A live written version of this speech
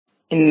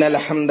إن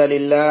الحمد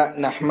لله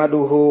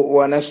نحمده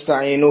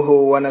ونستعينه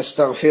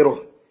ونستغفره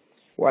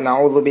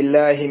ونعوذ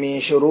بالله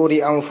من شرور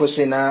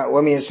أنفسنا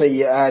ومن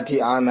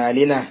سيئات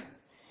أعمالنا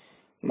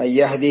من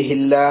يهده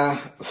الله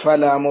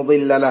فلا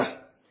مضل له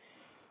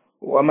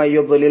ومن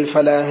يضلل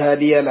فلا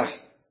هادي له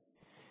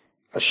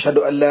أشهد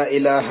أن لا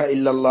إله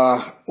إلا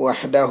الله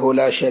وحده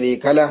لا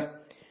شريك له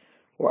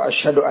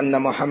وأشهد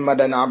أن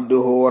محمدا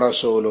عبده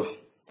ورسوله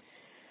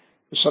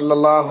صلى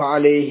الله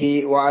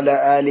عليه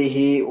وعلى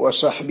آله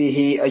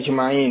وصحبه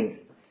أجمعين.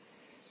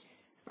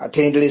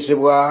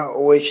 أتندلسوا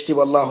ويجتب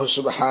الله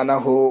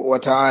سبحانه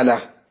وتعالى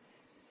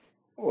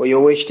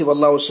ويجتب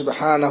الله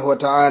سبحانه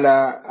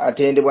وتعالى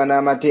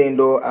أتندبنا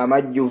متندو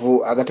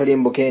أمجفو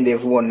أغتلين بكين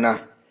فونا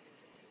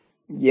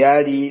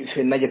يالي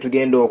في النجة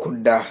جندو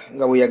كدا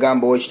غو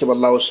يغامب ويجتب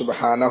الله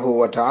سبحانه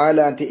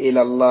وتعالى أنت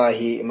إلى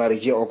الله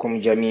مرجعكم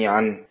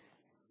جميعا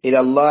إلى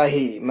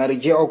الله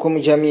مرجعكم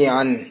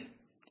جميعا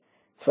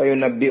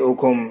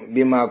فينبئكم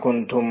بما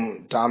كنتم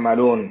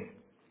تعملون.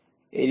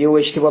 إلي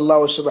ويجتب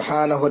الله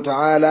سبحانه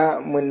وتعالى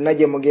من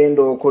نجم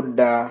جندو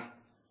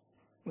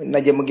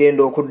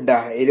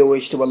كدا إلي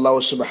ويجتب الله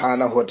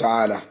سبحانه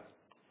وتعالى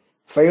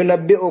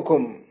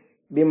فينبئكم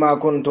بما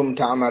كنتم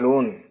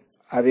تعملون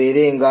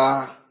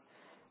أبيرينغا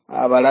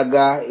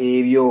abalaga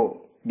ebyo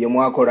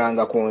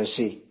byemwakolanga ku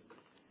nsi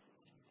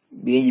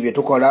bingi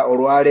byetukola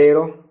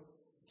olwaleero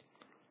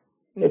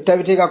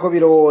netutabiteekako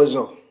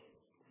birowoozo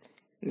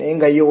naye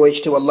nga ye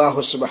weekitiibwa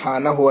Allahu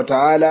subhanahu wa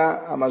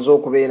ta'ala amaze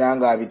okubeera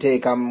nga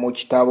abiteeka mu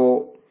ekitabo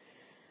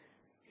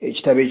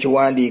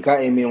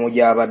ekiwandiika emirimu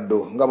gy'abaddu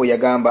nga bwe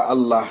yagamba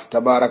Allah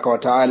tabaraka wa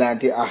ta'ala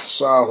nti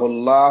ahsaahu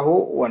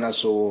Allahu wa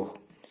nasuuhu.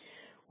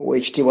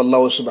 Weekitiibwa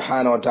Allahu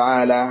subhanahu wa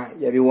ta'ala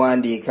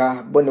yabiwandiika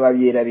bo ne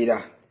babyerabira.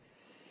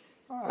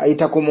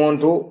 Ayita ku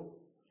muntu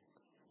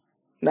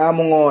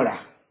n'amuŋoola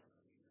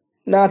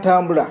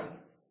n'atambula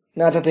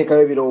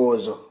n'atateekayo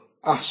birowoozo,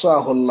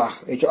 ahsaahu Allah,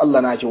 ekyo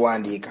Allah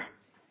n'akiwandiika.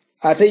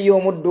 Ate ye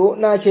omuddu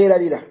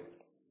n'akyerabira,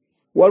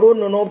 waliwo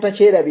nno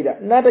n'obutakyerabira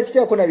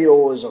n'atakiteekako na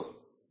birowoozo,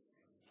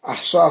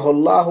 ahsaahu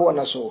Allahu wa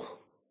nasuuhu.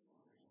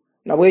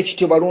 Nabwe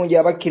ekityo balungi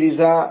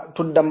abakkiriza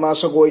tudda mu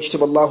maaso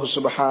g'owekitiibwa Allahu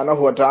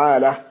subhanahu wa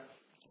ta'ala.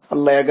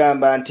 Allah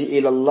yagamba nti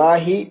ila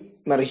Allahi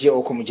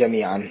marji'ukum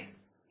jami'an.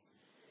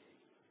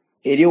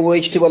 Eri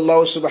owekitiibwa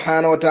Allahu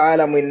subhanahu wa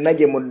ta'ala mwenna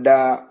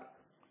mudda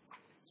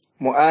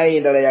mu aya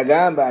endala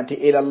yagamba nti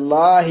ila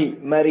Allahi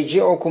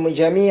marji'ukum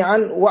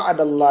jami'an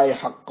wa'ada Allahi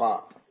haqqan.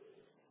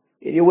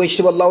 Eri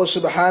owekitiibwa Allahu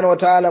subhanahu wa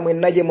ta'ala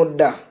mwenna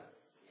mudda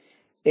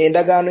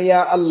endagaano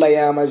ya Allah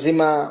ya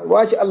mazima.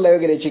 Lwaki Allah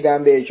yogera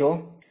ekigambo ekyo?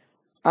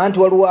 Anti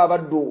waliwo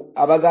abaddu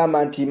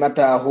abagamba nti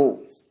mataahu,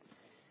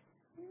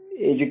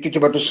 ekyo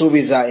kyo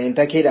batusuubiza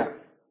entakera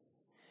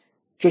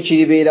kyo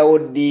kiribeerawo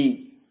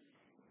ddi,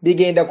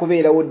 bigenda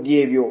kubeerawo ddi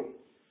ebyo.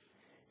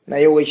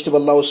 Naye owekitiibwa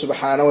Allahu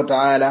subhanahu wa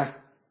ta'ala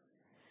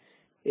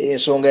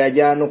ensonga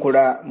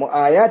yajyanukula mu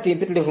ayati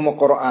mpitirivu mu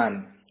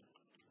Qur'an.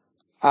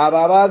 Abo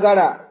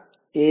abaagala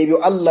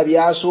ebyo Allah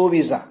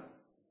byasuubiza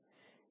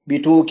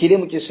bituukire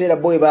mu kiseera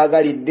bo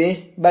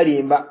baagalidde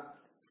balimba,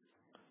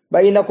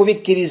 balina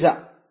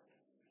kubikkiriza.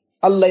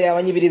 Allah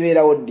yamanyi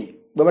biribeerawo ddi,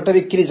 bwe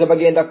batabikkiriza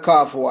bagenda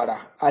kaafuwala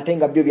ate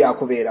nga byo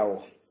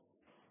byakubeerawo.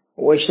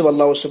 Owekitiibwa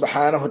Allahu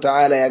subhanahu wa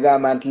ta'ala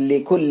yagamba nti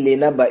likulli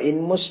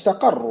naba'in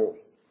mustaqarru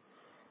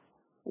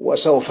wa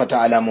sawfa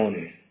ta'lamun.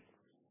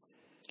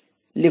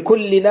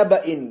 Likulli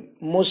naba'in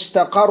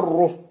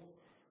mustaqarru,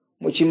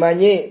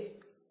 mukimanye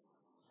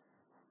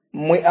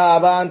mwe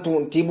abantu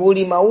nti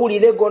buli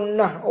mawulire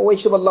gonna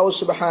owekitiibwa Allahu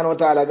subhanahu wa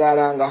ta'ala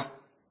galanga,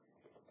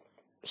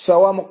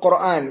 sawa mu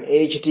Qur'an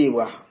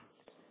ekitiibwa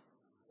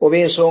oba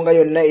ensonga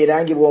yonna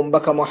erangibwa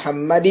omubaka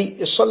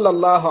Muhammadi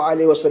sallallahu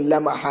alaihi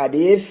wasallam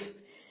hadith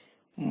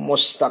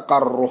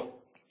mustaqarru,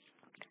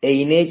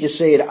 eyina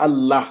ekiseera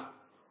Allah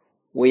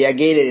we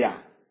yagerera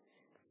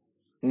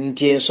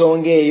nti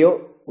ensonga eyo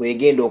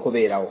wegenda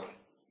okubeerawo.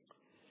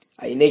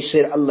 Ayina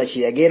ekiseera Allah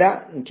kye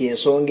yagera nti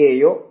ensonga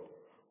eyo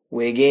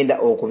wegenda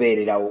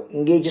okubeererawo,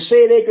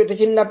 ng'ekiseera ekyo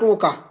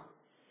tekinnatuuka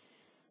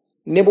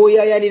ne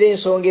bw'oyaayanira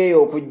ensonga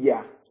eyo okujja.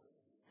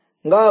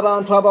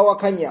 Ng'abantu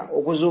abawakanya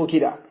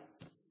okuzuukira,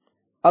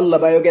 Allah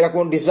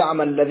bayogerako nti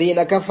za'ama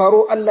alladhina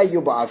kafaru an lan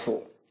yub'athu,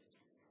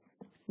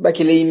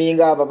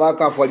 bakiliiminga abo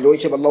baakafuwalira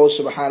owekitiibwa Allahu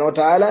subhanahu wa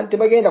ta'ala nti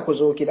bagenda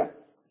kuzuukira,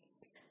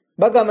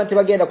 bagamba nti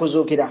bagenda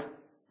kuzuukira.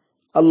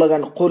 Allah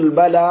gan qul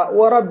bala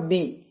wa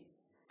rabbi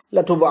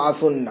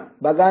latub'athunna,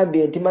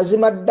 bagambye nti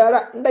mazima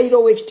ddala ndayira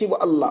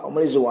owekitiibwa Allah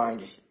omulezi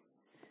wange,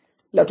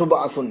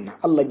 latub'athunna,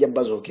 Allah ajja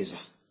bazuukiza.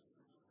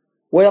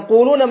 Wa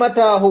yaquluuna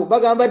mataahu,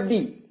 bagamba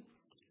ddi,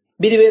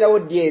 biribeerawo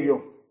ddi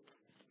ebyo?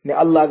 Ne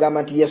Allah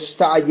agamba nti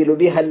yasta'jilu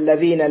biha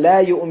alladhina la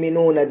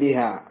yu'minuuna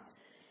biha.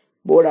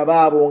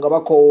 Bw'olaba abo nga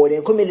bakowoola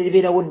enkomerero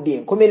eribeerawo ddi,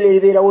 enkomerero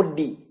eribeerawo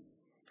ddi,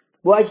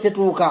 lwaki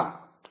tetuuka?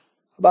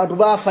 Abantu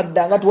baafa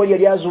dda nga tewali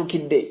yali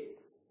azuukidde.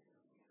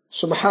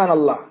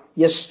 Subhanallah,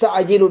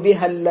 yasta'jilu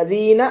biha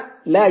alladhina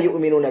la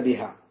yu'minuuna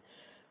biha.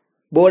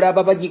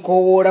 Bw'olaba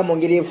bagikowoola mu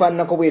ngeri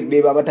efaananako bwe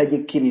baba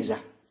batagikkiriza.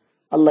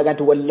 Allah agamba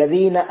nti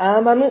walladhina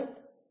amanu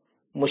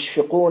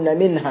mushfiquna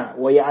minha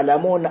wa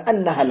ya'lamuna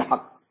annaha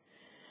alhaq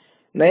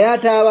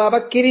nayata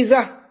abakkiriza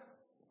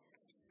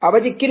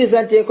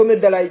abajikkiriza nti enkomerero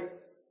ddala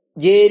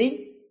gyeri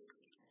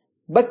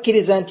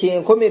bakkiriza nti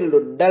enkomerero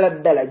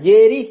ddala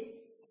gyeri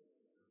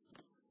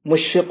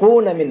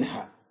mushfiquna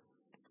minha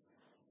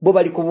bo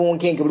bali ku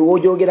bunkenke buli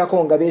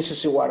wojoogerako nga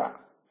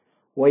beesisiwala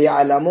wa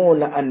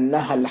ya'lamuna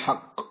annaha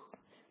alhaq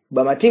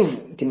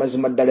bamativu nti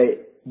mazima ddala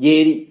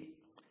gyeri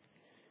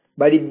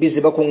bali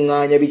bizi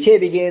bakuŋŋaanya biki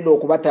ebigenda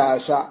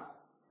okubataasa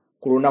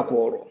ku lunaku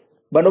olwo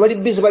bano bali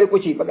bizi bali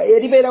kuki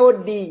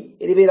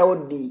eribeerawo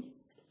ddi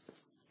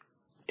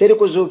teri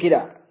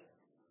kuzuukira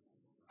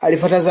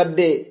alifata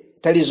zadde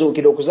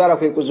talizuukira okuzaala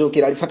kwe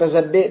kuzuukira alifata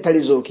zadde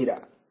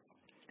talizuukira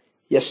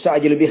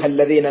yasta'jilu biha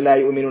alladhina la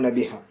yu'minuna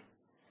biha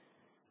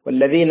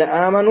walladhina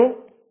amanu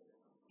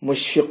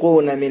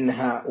mushfiquna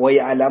minha wa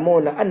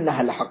ya'lamuna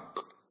annaha alhaq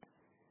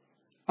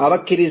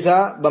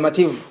abakkiriza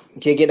bamativu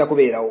nti egenda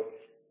kubeerawo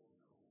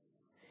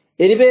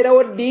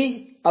eribeerawo ddi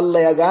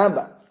Allah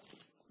yagamba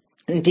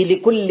nti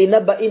likulli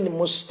naba'in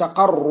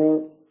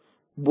mustaqarru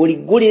buli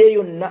ggulire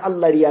yonna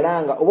Allah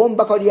lyalanga oba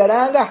omubaka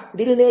lyalanga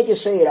lirina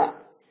ekiseera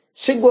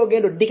si gwe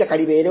ogenda oddika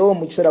kalibeerewo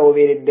mu kiseera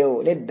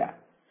wobeereddewo nedda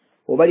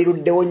oba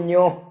liruddewo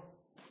nnyo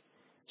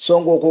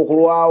so nga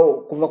okwokulwawo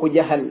kuva ku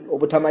jahal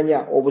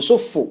obutamanya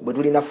obusuffu bwe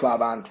tulina ffe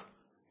abantu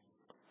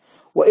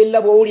wa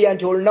illa bw'owulira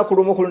nti olunaku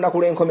lumu ku lunaku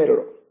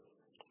lw'enkomerero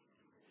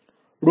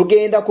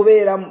lugenda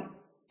kubeeramu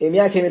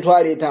emyaka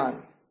 5,000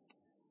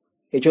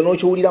 ekyo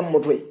n'okiwulira mu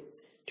mutwe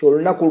ti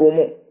olunaku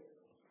lumu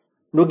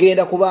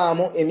lugenda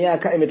kubaamu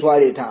emyaka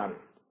 5,000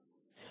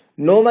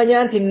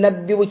 n'omanya nti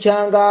nabbi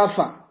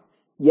bukyangaafa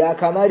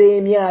yakamala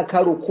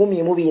emyaka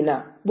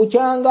 1400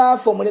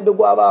 bukyangaafa omulembe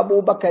gw'aba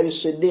Abubakari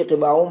Siddiq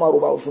ba Umaru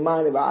ba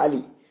Uthman ba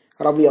Ali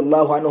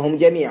radiyallahu anhum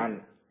jami'an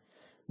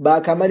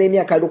bakamala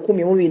emyaka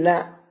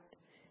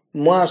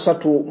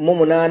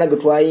 1438 gwe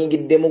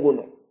twayingiddemu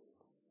guno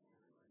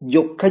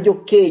gyokka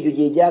egyo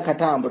gye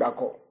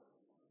gyakatambulako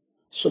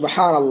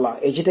subhanallah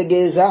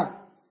ekitegeeza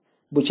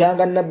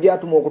bukyanga nabbi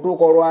atuma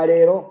okutuuka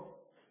olwaleero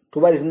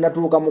tubali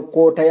tunatuuka mu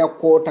kkoota ya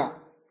kkoota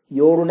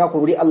y'olunaku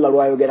luli Allah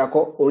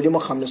lwayogerako olulimu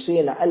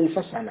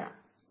 50,000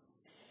 sana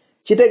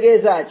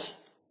kitegeeza ki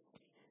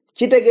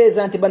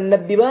kitegeeza nti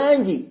bannabbi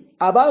bangi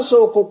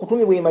abaasooka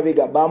okutumibwa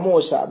emabega ba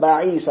Musa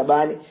ba Isa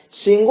baani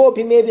singa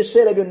opima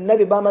ebiseera byonna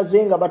bye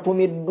bamaze nga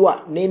batumiddwa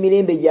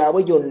n'emirembe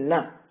gyabwe gyonna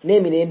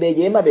n'emirembe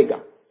egy'emabega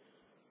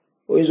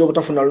oyinza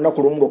obutafuna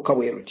lunaku lumu lwokka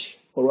bwe ruti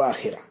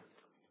olwakhira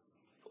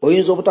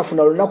oyinza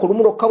obutafuna lunaku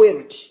lumu lwokka bwe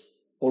ruti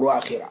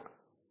olwakhira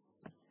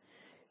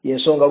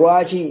yensonga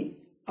lwaki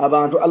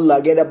abantu Allah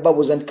agenda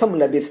babuuza nti kam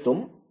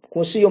labithum ku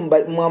nsi yo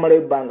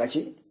mwamalayo ebbanga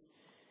ki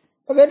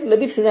bagati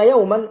labithna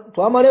yawman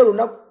twamalayo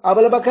lunaku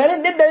abalaba kale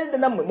nedda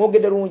nammwe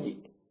mwogedde lungi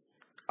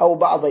aw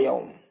ba'da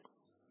yawm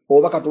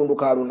oba katundu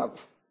ka lunaku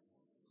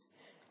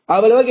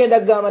abalaba bagenda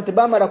kugamba nti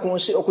bamala ku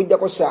nsi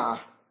okujjako saa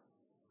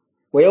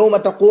wa yawma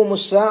taqumu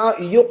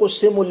as-sa'a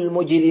yuqsimu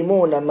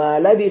al-mujrimuna ma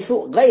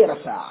labithu ghayra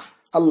sa'a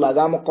Allah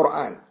agamba mu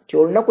Qur'an ti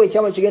olunaku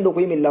ekyama kigenda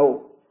okuyimirirawo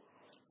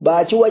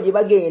bakiwa gye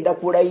bagenda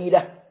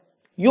kulayira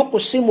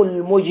yuqsimu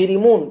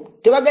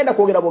al-mujrimun tebagenda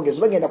kwogera bwogezi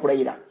bagenda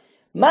kulayira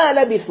ma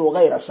labithu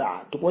ghayra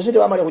sa'a tukunsi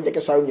tebamala okujjako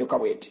essaawa myokka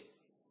bweti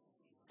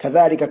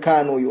kadhalika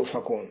kanu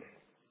yufakun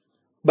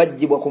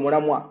bajjibwa ku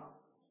mulamwa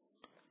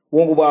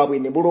wongu bwabwe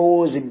ne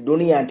bulowooza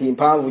edduniya nti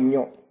mpanvu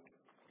nnyo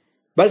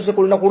bazze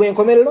ku lunaku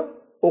lw'enkomerero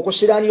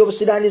okusiraanira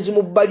obusiraanizi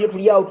mu bbali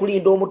tuli awo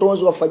tulinda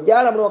omutonzi waffe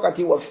ajjaala muno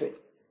wakati waffe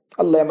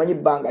Allah yamanyi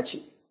bbanga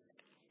ki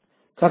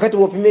kakati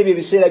bw'opima ebyo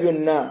ebiseera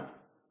byonna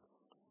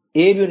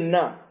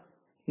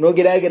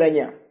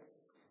n'ogeraageranya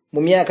mu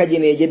myaka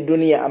gino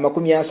egy'edduniya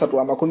 30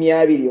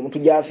 20 omuntu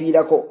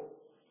gy'afiirako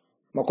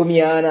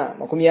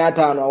 40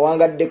 50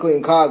 awangaddeko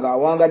 60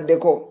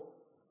 awangaddeko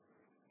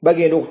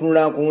bagenda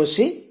okutunula ku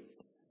nsi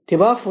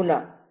tebaafuna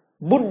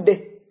budde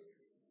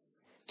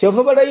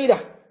kyeva balayira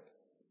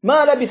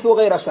ma labithu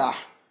ghayra sa'a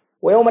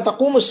wa yawma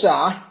taqumu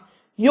as-sa'a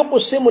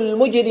yuqsimu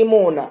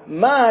al-mujrimuna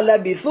ma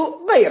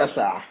labithu ghayra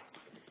sa'a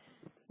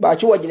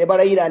bakiwagi ne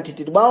balayira nti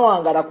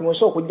tebawangala ku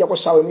nsi okujjako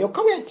ssaawa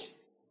emyokka bweti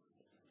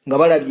nga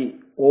balabye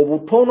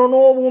obutono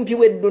n'obumpi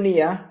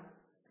bw'edduniya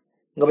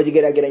nga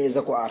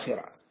bagigeraageranyiriza ku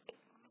akhira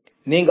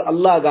nenga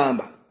Allah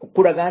agamba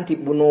okulaga nti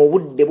buno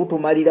obudde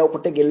butumalira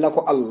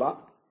okutegeererako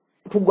Allah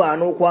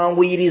tugwana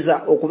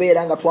okwanguyiriza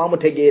okubeera nga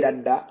twamutegeera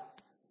dda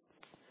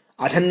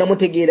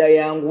atannamutegeera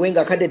yanguwe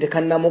nga kadde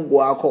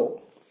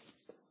tekannamuggwako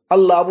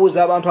Allah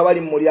abuuza abantu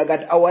abali mu muliro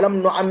agati awalam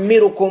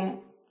nu'ammirukum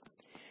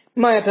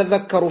ma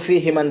yatadhakkaru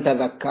fihi man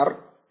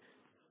tadhakkar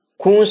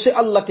ku nsi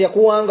Allah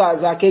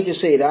teyakuwangaazaako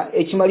ekiseera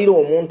ekimalira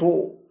omuntu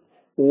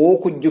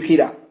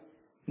ow'okujjukira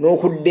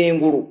n'okudda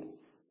engulu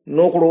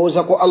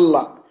n'okulowooza ku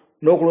Allah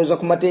n'okulowooza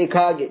ku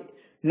mateeka ge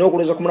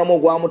n'okulowooza ku mulamu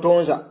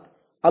ogwamutonza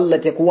Allah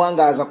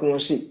tekuwangaaza ku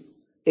nsi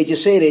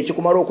ekiseera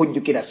ekikumala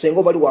okujjukira senga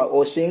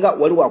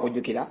wali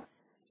wakujjukira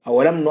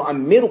awalam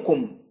nu'ammirukum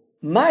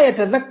ma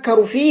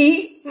yatadhakkaru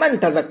fihi man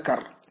tadhakkar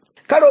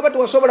kale oba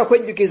tewasobola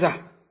kwejjukiza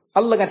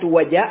Allah gati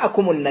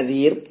waja'akumun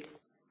nadhir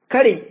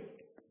kale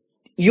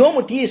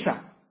y'omutiisa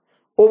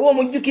oba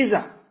omujjukiza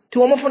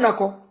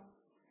tiwamufunako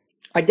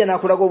ajja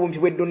n'akulaga obumpi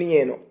bw'edduniya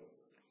eno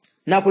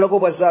n'akulaga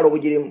obwazaala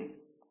obugirimu.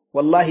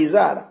 Wallahi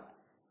zaala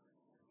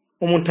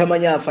omuntu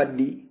tamanya afa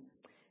ddi,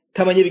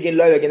 tamanya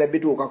ebigendererwa byagenda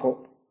bituukako.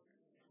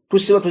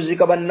 Tusiba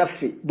tuziika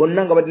bannaffe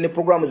bonna nga badde ne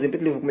programu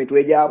zimpitirivu ku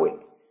mitwe gyabwe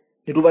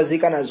ne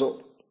tubaziika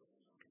nazo.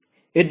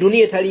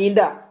 Edduniya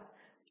etalinda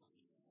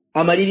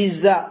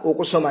amaliriza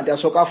okusoma nti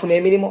asooka afuna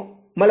emirimu.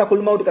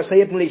 Malakul mauti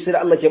kasaye tunula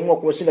ekiseera Allah kyemuwa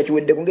ku musinga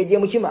kiweddeko ng'ejje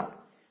mukima.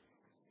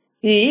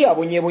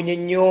 Abonyeebonye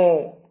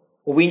nnyo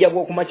obuyinja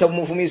bw'okumakya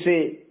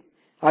bumufumise,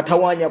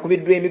 atawaanya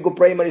akubiddwa emigo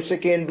primary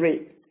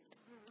secondary,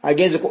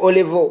 agenze ku O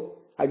level,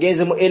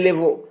 agenze mu A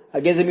level,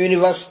 agenze mu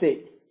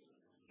university.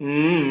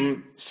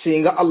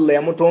 Singa Allah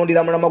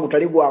yamutondera mulama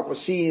gutali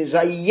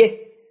gwakusinza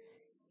ye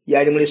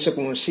yali mulese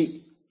ku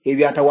nsi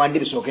ebyo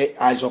atawandire soke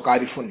azoka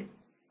abifune.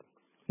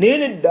 Naye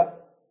nedda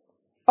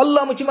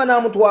Allah mukima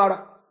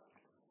n'amutwala,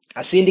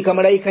 asindika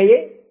malayika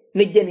ye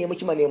nejja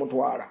n'emukima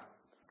n'emutwala.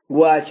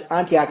 Lwaki?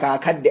 Anti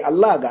akaakadde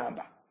Allah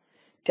agamba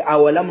ti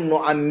awalam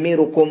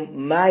nu'ammirukum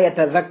ma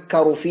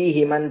yatadhakkaru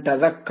fihi man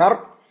tadhakkar.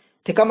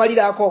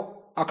 Tekamalirako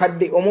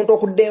akadde omuntu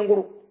okudde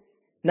engulu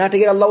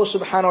n'ategeera Allah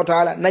subhanahu wa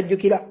ta'ala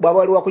najjukira bw'aba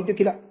wali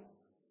wakujjukira.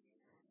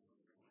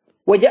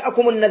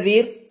 Waja'akum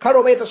an-nadhir, kale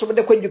oba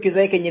yetasobodde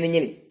kwejjukiza yeke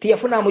nnyini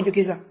tiyafuna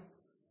amujjukiza.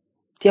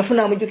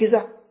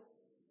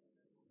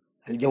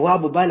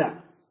 Aljawabu bala,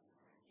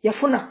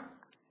 yafuna.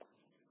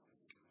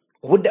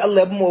 Obudde Allah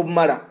yabuma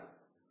obumala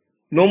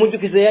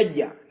n'omujjukiza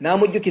yajja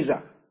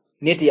n'amujjukiza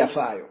naye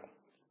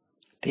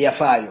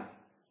teyafaayo.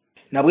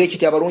 Nabwe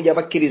ekiti abalungi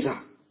abakkiriza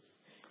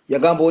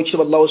yagamba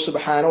owekitiibwa Allah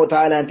subhanahu wa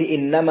ta'ala nti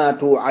innama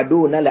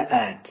tu'aduuna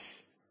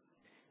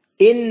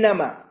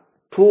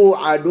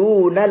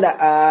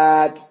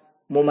la'at.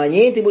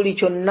 Mumanye nti buli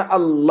kyonna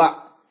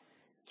Allah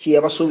kye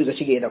yabasuubiza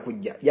kigenda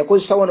kujja.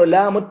 Yakozesa wano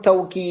laamu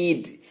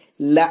tawkiid,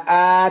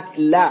 la'at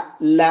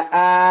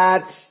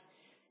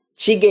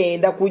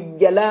kigenda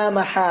kujja la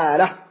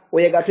mahala.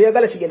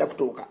 Oyagala kigenda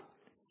kutuuka,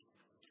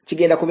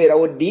 kigenda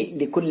kubeerawo ddi.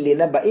 Likulli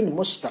naba'in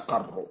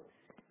mustaqarru.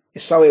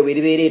 Essaawa eyo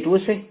eribeera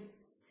etuuse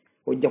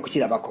ojja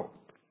kukirabako.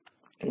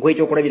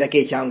 Ng'ekyokulabirako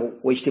ekyangu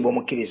w'ekitiibwa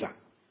omukkiriza.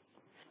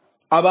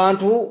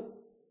 Abantu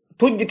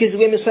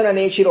tujjukizibwa emisana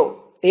n'ekiro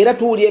era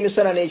tuwulya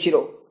emisana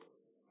n'ekiro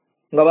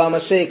nga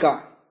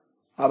bamaseeka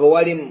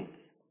abawalimu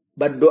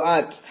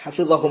baddu'at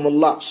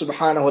hafidhahumullah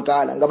subhanahu wa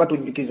ta'ala nga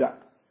batujjukiza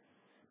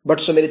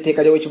batusomera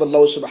etteeka ly'owekitiibwa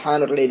Allah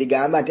subhanahu wa ta'ala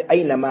erigamba nti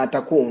aina ma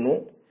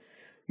takunu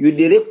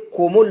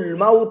yudrikkumul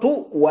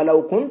mautu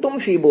walau kuntum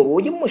fi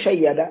burujin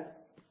mushayyada.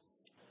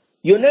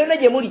 Yonna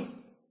gye muli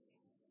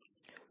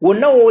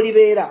wonna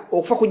w'olibeera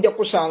okufa kujja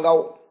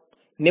kusangawo,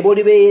 ne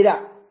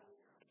bw'olibeera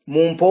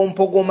mu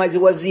mpompogoma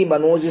ziwazimba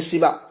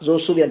n'ozisiba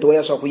z'osuubira nti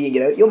wayasobola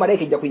kuyingirayo, yo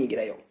malayika ejja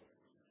kuyingirayo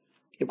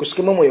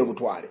ekusikemu omwoyo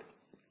ogutwale.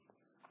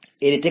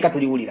 Eri etteeka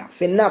tuliwulira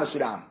ffenna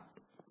abasiraamu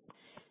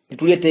ne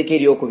tuli etteeka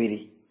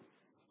eryokubiri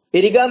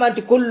erigamba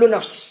nti kullu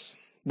nafs,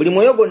 buli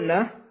mwoyo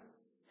gonna,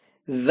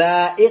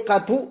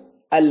 dha'iqatu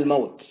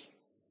al-maut,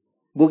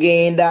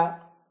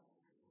 gugenda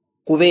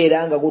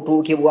kubeera nga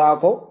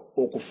gutuukibwako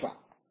okufa.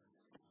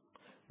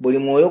 Buli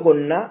mwoyo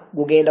gonna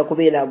gugenda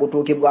kubeera nga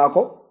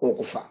gutuukibwako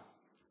okufa.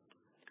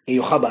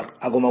 Eyo khabar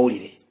ago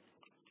mawulire.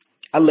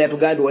 Allah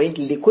yatugambye wa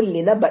inti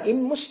likulli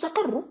naba'in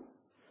mustaqarru,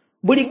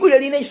 buli guli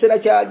alina ekiseera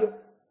kyalyo.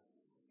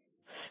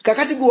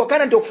 Kakati gwe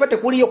wakana nti okufa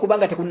tekuliyo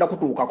kubanga tekulina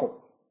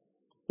kutuukako.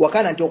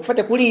 Wakana nti okufa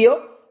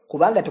tekuliyo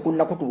kubanga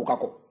tekulina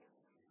kutuukako.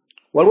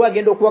 Waliwo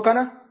agenda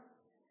okuwakana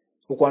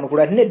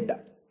okwanukula nedda.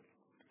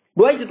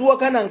 Lwaki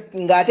tetuwakana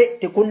ng'ate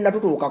tekulina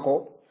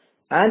tutuukako?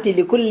 Anti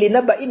likulli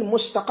naba'in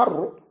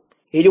mustaqarru,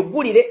 eryo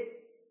ggulire.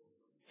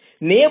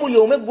 Naye buli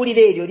omu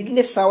eggulire eryo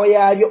lirina essaawa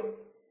yaalyo.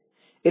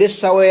 Era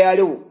essaawa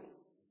yaalyo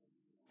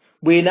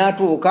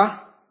bw'enaatuuka,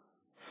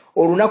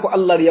 olunaku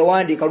Allah lwe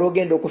yawandiika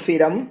lw'ogenda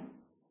okufiiramu,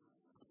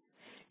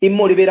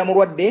 imma olibeera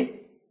mulwadde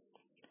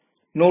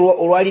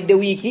olwalidde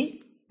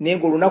wiiki naye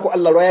ng'olunaku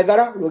Allah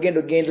lwayagala lw'ogenda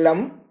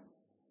okugenderamu,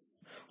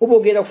 oba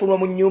ogenda kufuluma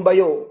mu nnyumba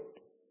yo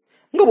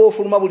nga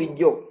bw'ofuluma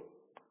bulijjo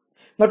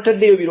nga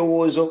tutaddeyo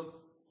birowoozo.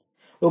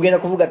 Ogenda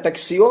kuvuga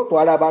takisi yo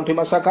twala abantu e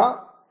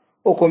Masaka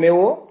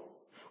okomewo,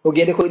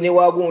 ogende ne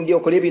waagundi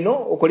okole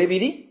bino okole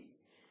biri,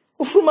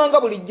 ofuluma nga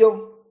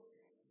bulijjo.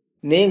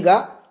 Naye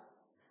nga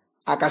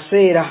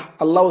akaseera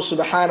Allah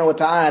subhanahu wa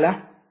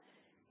ta'ala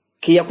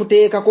ke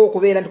yakuteekako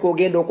okubeera nti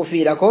kogenda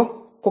okufiirako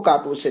ko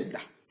katuuse dda.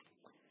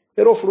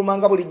 Era ofuluma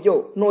nga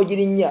bulijjo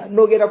n'ogirinnya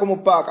n'ogendako mu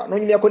paaka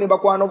n'onyumyako ne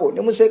bakwano bo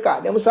ne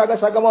museka ne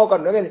musaagasaagamao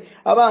kano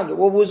abange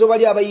bw'obuuza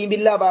bali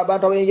abayimbirira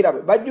abantu abayingira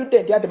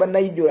bajjudde nti ate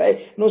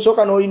bannayijjula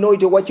n'osooka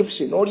n'oyita owa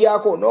chipusi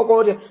n'olyako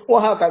n'okola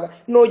wahakaza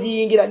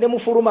n'ogiyingira ne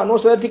mufuluma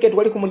n'osala tiketi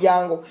wali ku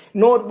mulyango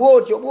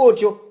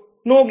bw'otyo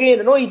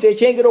n'ogenda n'oyita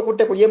ekyengero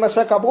okutte ku ly'e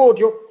Masaka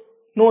bw'otyo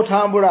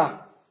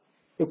n'otambula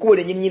ekkubo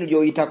lyennyini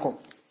ly'oyitako.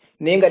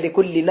 Naye nga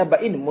likulli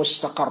naba'in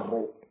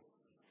mustaqarru,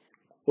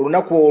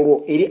 olunaku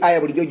olwo eri aya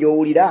bulijjo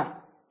gy'owulira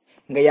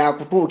nga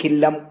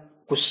yakutuukirira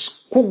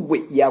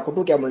kuggwe,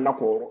 yakutuukira mu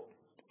lunaku olwo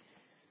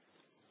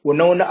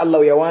wonna wonna Allah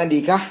we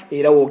yawandiika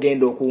era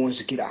woogenda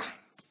okuwunzikira.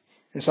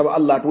 nsaba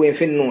Allah atuwe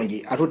nfe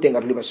nnungi atutte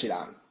nga tuli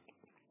basiraamu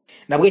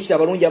nabwe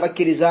kitabalungi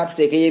abakkiriza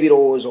tuteekeyo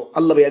ebirowoozo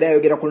Allah bwe yali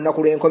ayogera ku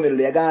lunaku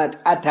lw'enkomerero yagamba nti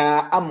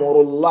ata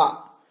amrullah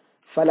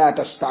fala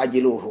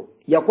tastajiluhu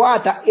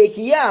yakwata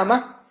ekiyama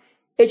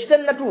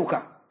ekitannatuuka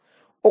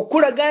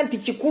okulaga nti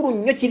kikulu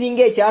nnyo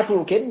kiringa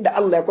ekyatuuka edda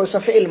Allah yakozesa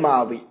fi'il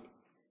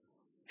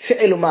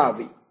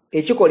maadi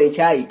ekikola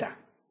ekyayita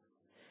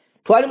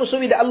twali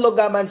musuubira Allah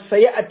ogamba nti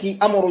sayati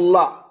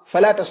amrullah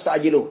fala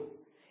tastajiluhu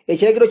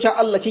ekiragiro kya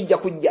Allah kijja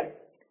kujja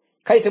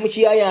kale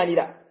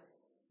temukiyayaanira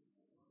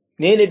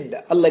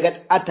nenedda Allah gat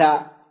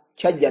ata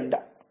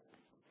chajjadda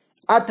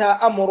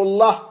ata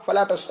amrullah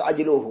fala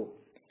tastajiluhu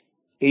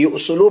eyo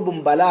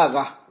usulubun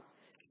balagha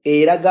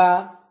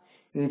eraga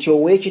nti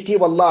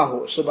owekitiibwa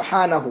Allah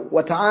subhanahu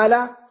wa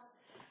ta'ala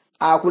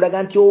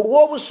akulaga nti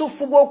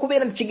olw'obusufu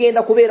bw'okubeera nti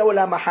kigenda kubeera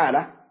wala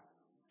mahala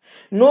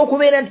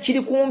n'okubeera nti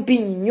kiri kumpi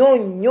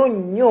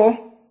nnyo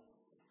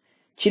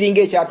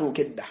kiringa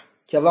ekyatuuka edda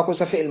kyava ku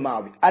fi'il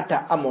maadi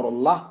ata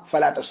amrullah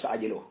fala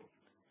tastajiluhu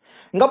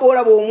nga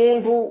bw'olaba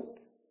omuntu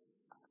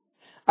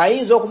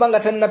ayinza okuba nga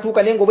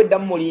tannatuuka naye ng'obwedda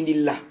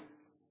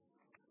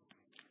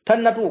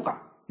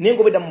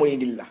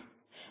mumulindirira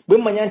bwe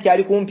mmanya nti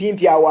ali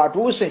kumpimpi awo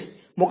atuuse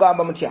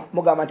mugamba mutya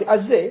mugamba nti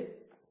azze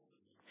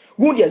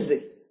gundi azze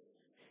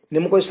ne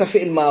mukozesa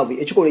fi'il maadi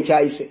ekikola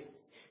ekyayise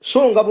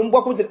so nga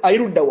bwemubwa kuze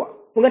ayiruddawa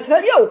nga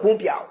tali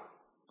kumpi awo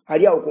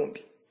ali awo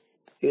kumpi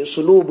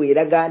esulubu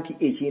eraga nti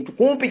ekintu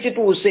kumpi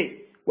kituuse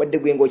wadde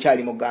gwe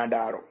ng'okyali mu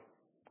ggandaalo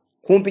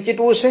kumpi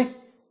kituuse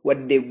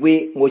wadde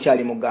gwe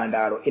ng'okyali mu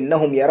ggandaalo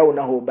innahum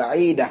yarawnahu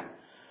ba'ida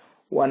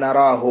wa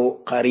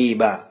naraahu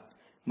qariba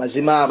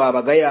mazima abo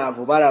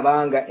abagayaavu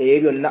balabanga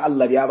ebyo byonna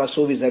Allah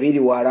byabasuubiza biri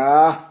wala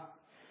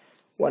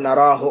wa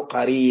naraahu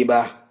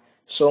qariba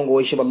so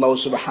ng'owekitiibwa Allah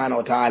subhanahu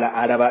wa ta'ala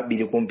alaba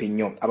biri kumpi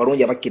nnyo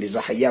abalungi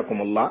abakkiriza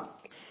hayyakumullah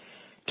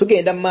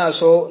tugenda mu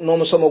maaso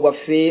n'omusomo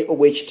gwaffe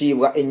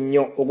ogw'ekitiibwa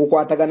ennyo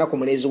ogukwatagana ku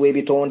muleezi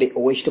w'ebitonde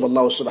ow'ekitiibwa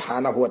Allah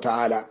subhanahu wa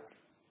ta'ala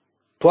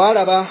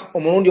twalaba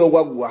omulundi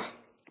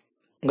ogwaggwa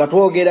nga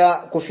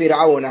twogera ku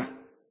Firawuna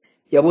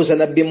yabuuza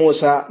nabbi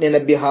Musa ne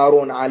nabbi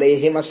Harun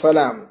alayhim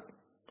assalam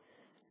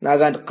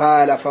naga nti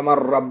qaala faman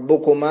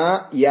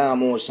rabbukuma ya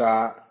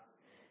Musa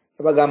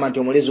bagamba nti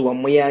omulezi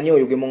wammwe y'ani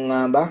oyo gwe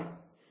muŋŋamba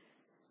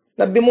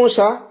nabbi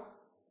Musa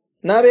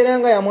n'abeera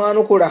nga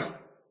yamwanukula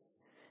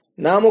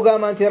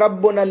n'amugamba nti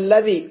rabbuna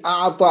alladhi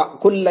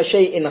a'ta kulla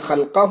shay'in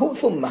khalqahu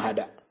thumma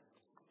hada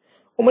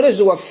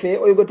omulezi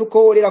waffe oyo gwe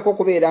tukoolerako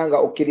okubeera nga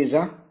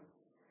okkiriza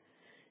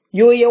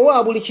yo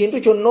yawa buli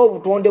kintu kyonna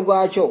obutonde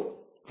bwakyo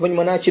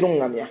oluvannyuma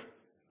n'akiruŋŋamya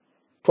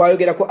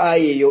twayogera ku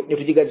aya eyo ne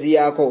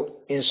tugigaziyaako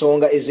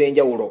ensonga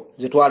ez'enjawulo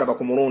ze twalaba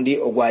ku mulundi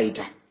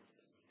ogwayita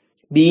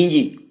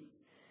bingi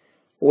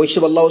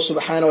owekitiibwa Allah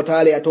subhanahu wa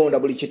ta'ala yatonda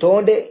buli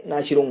kitonde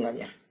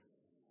n'akiruŋŋamya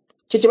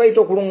kye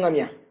bayita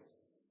okuluŋŋamya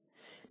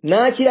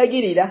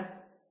n'akiragirira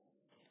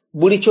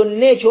buli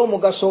kyonna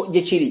eky'omugaso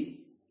gye kiri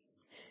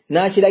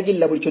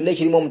n'akiragirira buli kyonna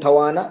ekirimu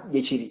omutawaana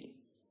gye kiri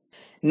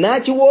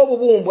n'akiwa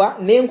obubumbwa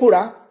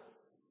n'enkula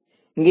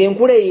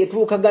ng'enkula eyo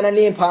etuukagana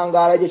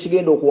n'empangaala gye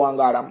kigenda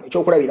okuwangaalamu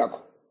ekyokulabirako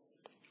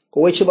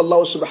owekitiibwa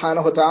Allah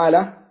subhanahu wa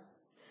ta'ala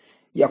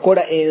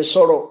yakola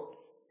ensolo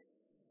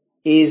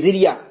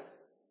ezirya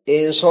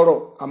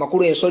ensolo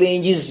amakulu ensolo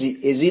enjizzi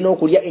ezirina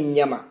okulya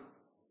ennyama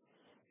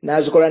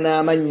n'azikola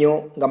n'amannyo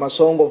nga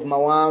masongovu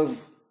mawanvu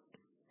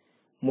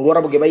mu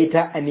Luwarabu ge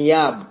bayita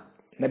aniyabu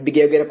nabbi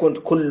geyogerako nti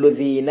kullu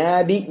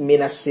dhinaabi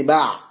min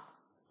assibaa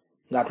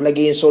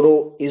ng'atulaga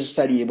ensolo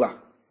ezitaliibwa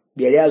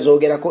byali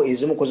azoogerako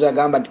ezimu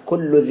kuzagamba nti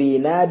kullu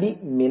dhinaabi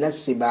min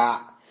assibaa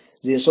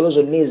zensolo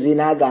zonna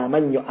ezirinaga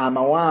amannyo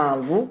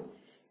amawanvu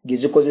ge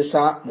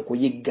zikozesa mu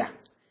kuyigga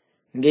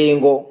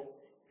ng'engo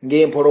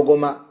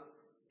ng'empologoma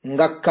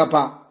nga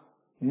kkapa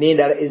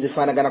n'endala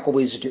ezifaanaganako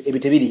bwe zityo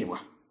ebyo tebiriibwa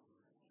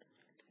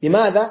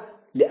limaadha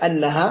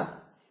liannaha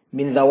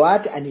min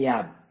dhawaati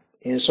aniyab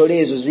ensolo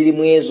ezo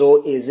zirimu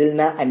ezo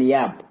ezirina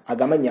aniyab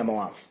agamannyo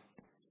amawanvu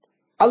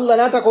Allah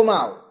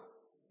n'atakomaawo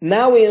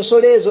naawe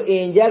ensolo ezo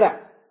enjala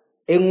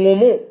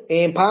eŋŋumu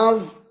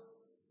empanvu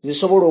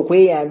zisobola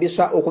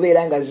okweyambisa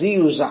okubeera nga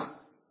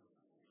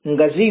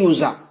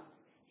ziyuza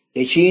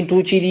ekintu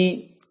kiri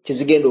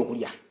kyezigenda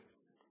okulya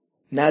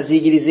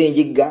n'aziyigiriza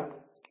enjigga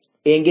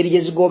engeri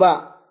gye zigoba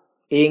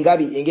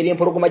engabi engeri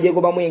empologoma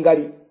gyegobamu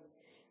engabi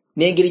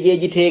n'engeri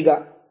gyegiteega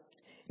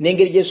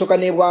n'engeri gyesooka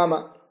n'ebwama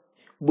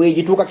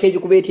bwegituukako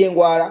egikuba etya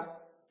engwala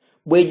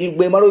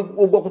bwemala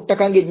ogwa ku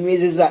ttaka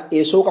ng'eginywezeza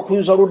esooka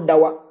kuyuza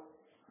luddawa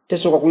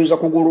tesooka kuyuza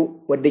kugulu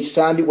wadde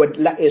ekisambi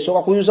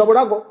esooka kuyuza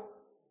bulago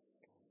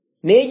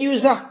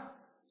n'egiyuza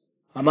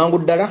amangu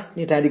ddala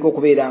netandika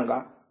okubeera nga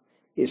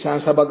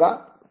esansabaga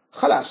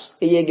khalas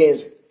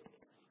eyegenze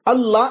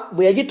Allah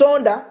bwe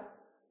yagitonda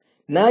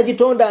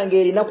n'agitonda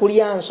ng'erina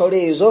kulya nsolo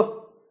ezo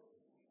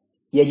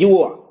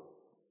yagiwa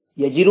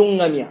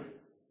yagiruŋŋamya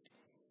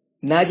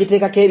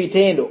n'agiteekako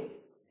ebitendo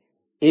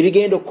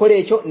ebigenda okukola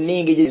ekyo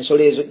n'engeri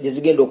ensolo ezo gye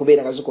zigenda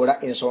okubeera nga zikola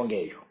ensonga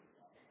eyo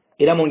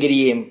era mu ngeri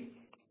y'emu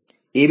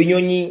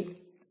ebinyonyi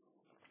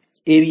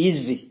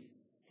ebiyizzi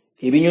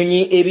ebinyonyi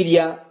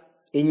ebirya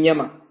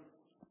ennyama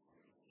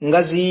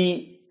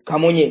ngazi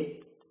kamunye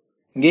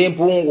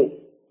ng'empungu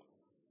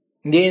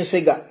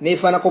ng'ensega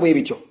neefaanako bwe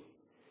bityo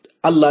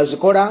Allah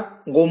azikola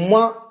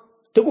ng'omwa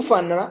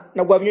tegufaanana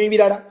na gwa binyonyi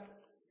birala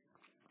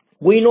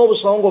guyina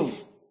obusongovu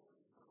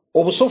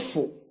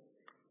obusuffu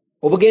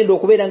obugenda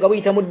okubeera nga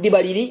buyita mu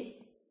ddiba liri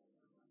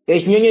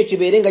ekinyonyi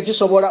ekibeere nga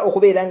kisobola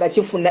okubeera nga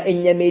kifuna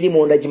ennyama eri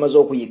munda gimaze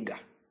okuyigga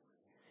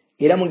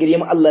era mu ngeri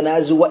emu Allah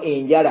n'aziwa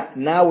enjala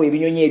naawe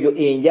ebinyonyi ebyo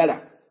enjala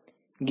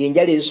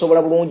ng'enjala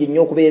ezisobola bulungi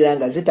nnyo okubeera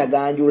nga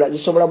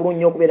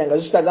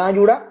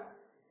zitaganjula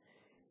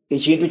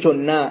ekintu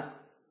kyonna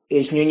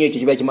ekinyonyi ekyo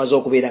kiba kimaze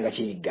okubeera nga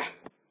kiyigga.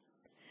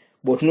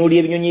 Bw'otunuulira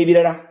ebinyonyi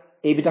ebirala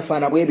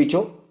ebitafaana bwe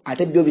bityo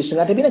ate byo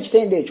bisinga tebina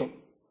kitende ekyo.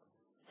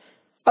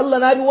 Allah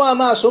n'abiwa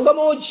amaaso nga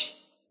moogi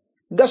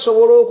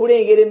gasobola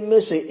okulengera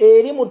emmese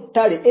eri mu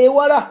ttale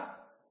ewala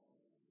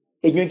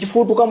ekinyonyi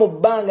kifuutuka mu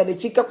bbanga ne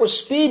kikka ku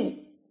sipiidi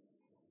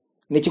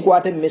ne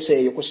kikwata emmese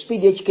eyo ku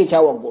sipiidi ekika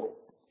ekya waggulu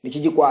ne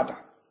kigikwata.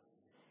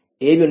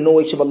 Ebyo nno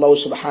weekitiibwa Allah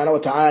subhanahu wa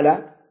ta'ala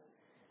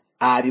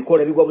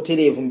abikola bigwa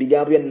butereevu mu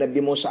bigambo bya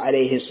Nabbi Musa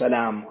alayhi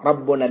salam,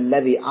 rabbuna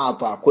alladhi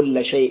ata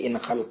kulla shay'in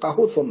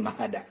khalqahu thumma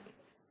hada.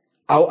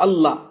 Awo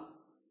Allah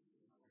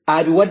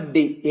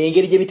abiwadde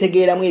engeri gye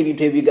bitegeeramu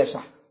ebintu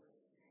ebigasa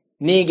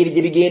n'engeri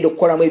gye bigenda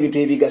okukolamu ebintu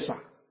ebigasa,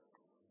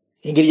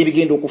 engeri gye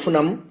bigenda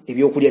okufunamu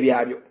ebyokulya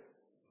byabyo,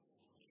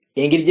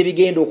 engeri gye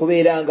bigenda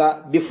okubeera nga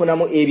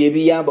bifunamu ebyo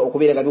ebiyamba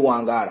okubeera nga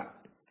biwangaala.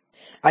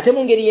 Ate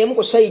mu ngeri y'emu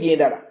ku sayidi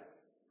endala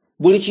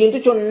buli kintu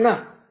kyonna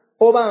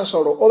oba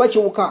nsolo oba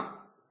kiwuka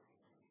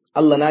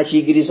Allah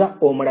n'akiyigiriza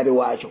omulabe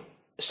waakyo,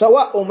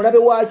 sawa omulabe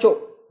waakyo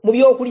mu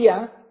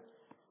byokulya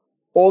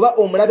oba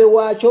omulabe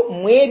waakyo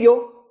mu ebyo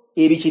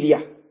ebikirya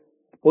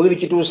oba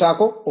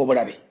ebikituusaako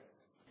obulabe.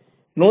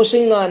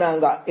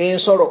 N'osiŋŋaananga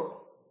ensolo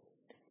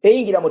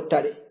eyingira mu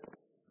ttale,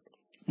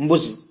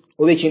 mbuzi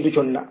oba ekintu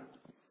kyonna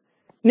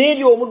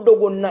n'erya omuddo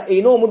gwonna,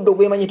 erina omuddo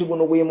gwemanyi nti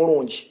guno gwe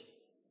mulungi,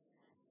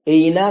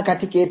 erina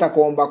akati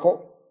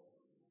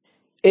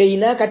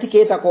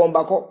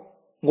keetakombako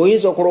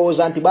ng'oyinza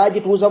okulowooza nti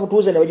baagituuza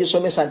butuuze ne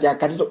bagisomesa nti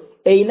akatito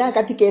erina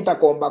akati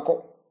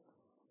keetakombako.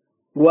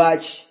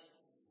 Lwaki?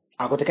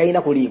 Ako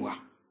tekalina kuliibwa.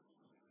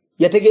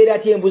 Yategeera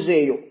ati embuzi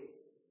eyo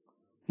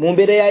mu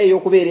mbeera yayo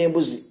ey'okubeera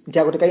embuzi nti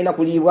ako tekalina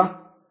kuliibwa.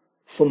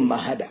 Thumma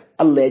hada,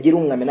 Allah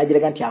yagiruŋŋamya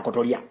n'agiraga nti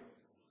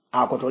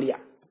akotolya.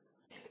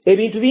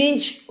 Ebintu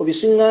bingi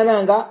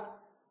obisiŋŋaananga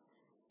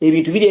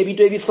ebintu biri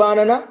ebintu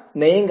ebifaanana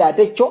naye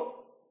ng'ate kyo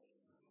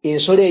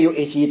ensolo eyo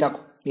ekiyitako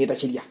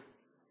neetakirya,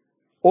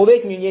 oba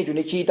ekinyonyi ekyo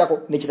nekiyitako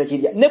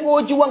nekitakirya, ne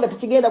bw'ogiwa nga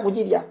tekigenda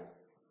kukirya.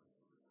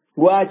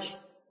 Lwaki?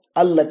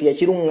 Allah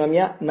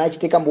teyakiruŋŋamya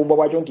n'akiteeka mu bumba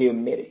bwakyo nti eyo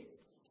mmere.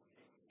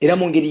 Era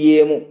mu ngeri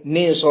y'emu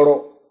n'ensolo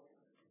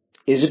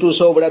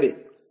ezituusa obulabe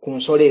ku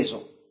nsolo ezo,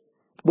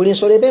 buli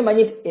nsolo eba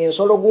emanyi nti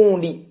ensolo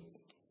gundi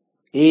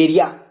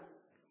erya.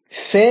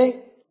 Ffe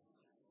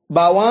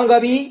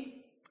bawangabi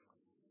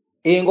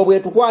engo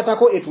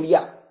bwetukwatako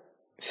etulya,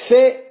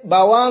 ffe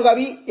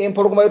bawangabi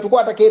empologoma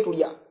bwetukwatako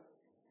etulya.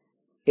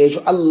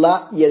 Ekyo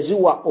Allah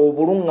yaziwa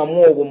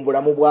obuluŋŋamu obwo mu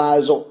bulamu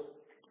bwazo,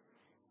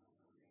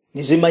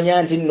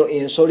 nizimanya nti nno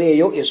ensolo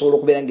eyo esobola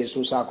okubeera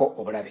ng'ezituusaako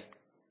obulabe.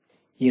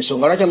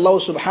 Y'ensonga lwaki Allah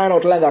subhanahu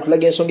wa ta'ala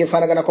ng'atulaga ensonga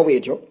efaanaganako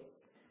bw'etyo,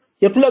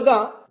 yatulaga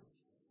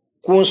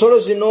ku nsolo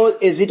zino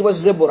eziyitibwa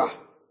zebura,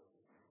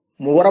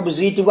 mu Luwarabu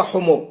ziyitibwa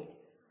humur.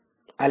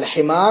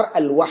 Alhimar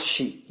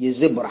alwahshi ye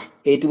zebura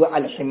eyitibwa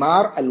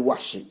alhimar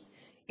alwahshi,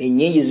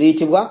 ennyingi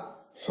ziyitibwa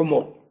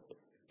humur,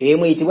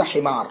 emu eyitibwa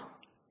himar.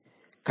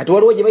 Kati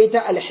waliwo gye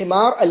bayita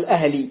alhimar al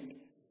ahli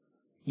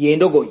ye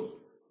ndogoyi,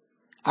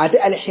 ate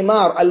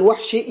alhimar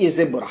alwahshi ye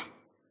zebura.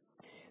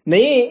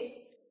 Naye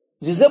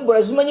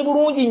zizebura zimanyi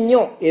bulungi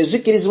nnyo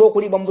ezikkirizibwa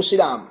okuliibwa mu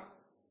Busiraamu.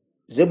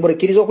 Zebura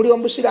ekkiriza okuliibwa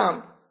mu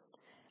Busiraamu,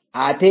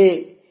 ate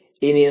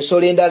eno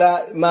ensolo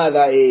endala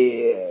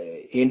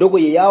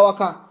endogoyi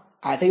eyawaka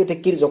ate yo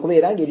tekkiriza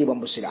okubeera ng'eriibwa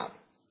mu Busiraamu.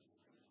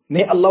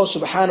 Naye Allah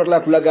subhanahu wa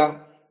ta'ala tulaga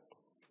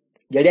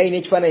yali alina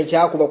ekifaananyi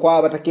kyakuba kwaba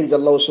abatakkiriza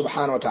Allah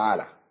subhanahu wa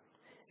ta'ala,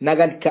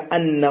 naga nti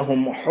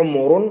kaannahum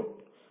humurun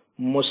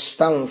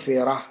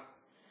mustanfira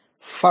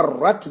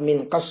farrat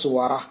min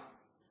qaswara,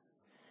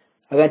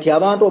 aga nti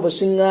abantu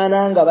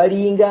obusiŋŋaana nga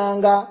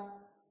balinganga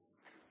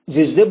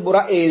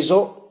zizebura ezo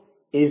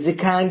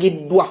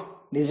ezikangiddwa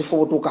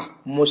nezifubutuka.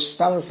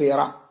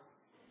 Mustanfira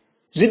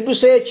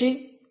zidduse eki?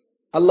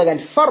 Allah ga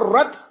nti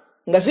farrat,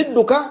 nga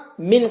zidduka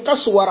min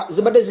qaswara,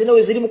 zibadde zina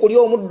we ziri mu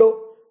kulya omuddo,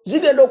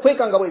 zigenda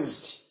okwekanga bwe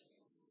ziti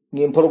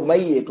ng'empologoma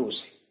yiye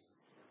etuuse.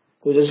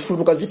 Kuze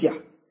zifubutuka zitya,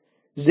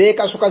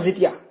 zeekasuka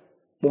zitya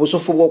mu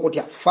busufu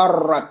bw'okutya.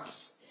 Farrat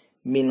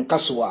min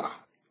qaswara.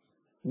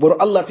 Bw'olwo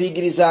Allah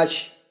tuyigiriza ki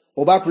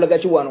oba atulaga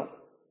ki wano?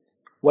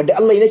 Wadde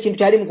Allah yina ekintu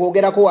kyali mu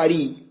kwogerako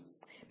wali,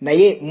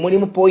 naye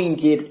mulimu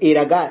pointi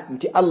eraga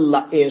nti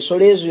Allah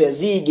ensolo ezo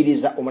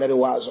yaziyigiriza omulabe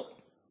waazo.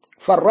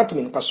 Farrat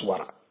min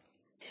qaswara.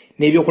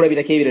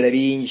 N'ebyokulabirako ebirala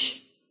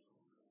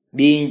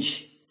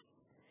bingi.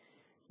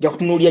 Ja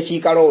kutunuulira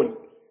kiikalooli,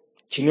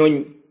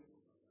 kinyonyi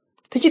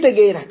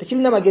tekitegeera,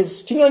 tekirina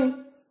magezi, kinyonyi.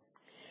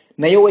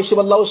 Naye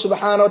weekitiibwa Allah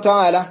subhanahu wa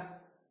ta'ala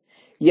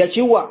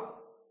yakiwa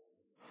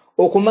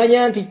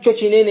okumanya nti kyo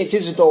kinene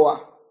kizitowa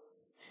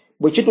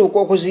bwe kituuka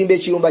okuzimba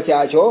ekiyumba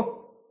kyakyo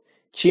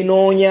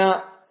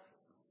kinoonya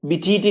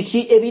bitititi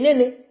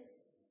ebinene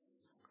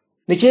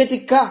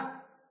nekyetikka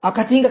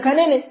akatinga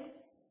kanene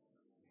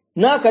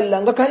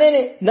n'akallanga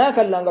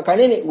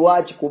kanene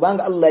lwaki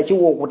kubanga Allah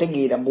yakiwa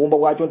okutegeera mbumba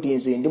bwakyo nti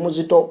nze ndi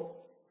muzito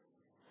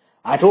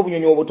ate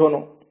obunyonyi obutono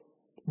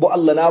bo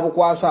Allah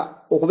n'abukwasa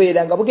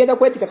okubeera nga bugenda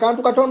kwetika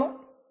kantu katono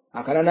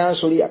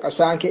akananansuli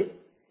akasanke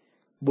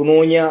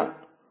bunoonya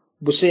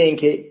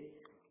busenke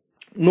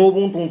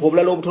n'obuntuntu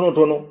obulala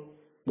obutonotono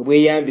bwe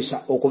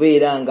bweyambisa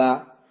okubeera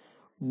nga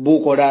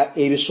bukola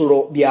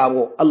ebisulo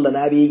byabwo. Allah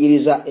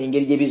n'abiyigiriza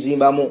engeri gye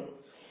bizimbamu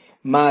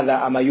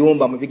maadha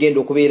amayumba mu bigenda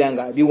okubeera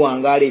nga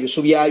biwangaala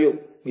ebisu byayo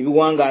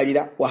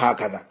bibiwangaalira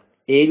wahakadha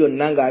ebyo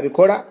nanga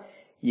abikola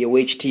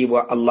yewe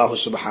ekitiibwa Allah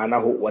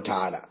subhanahu wa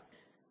ta'ala.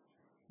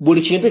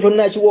 Buli kintu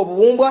kyonna kiwa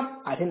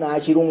obubumbwa ate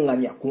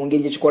n'akirungamya ku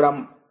ngeri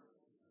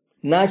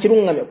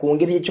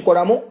gye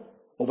kikolamu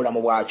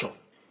obulamu bwakyo.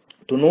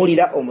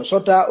 Tunuulira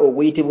omusota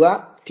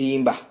oguyitibwa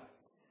timba,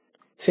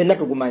 ffenna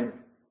tugumanyi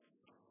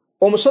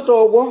omusota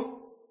ogwo,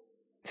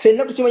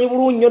 ffenna tukimanyi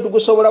bulungi nnyo,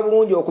 tugusobola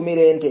bulungi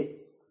okumira ente.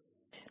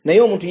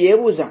 Naye omuntu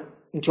yeebuuza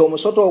nti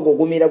omusota ogwo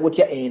gumira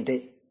gutya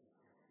ente?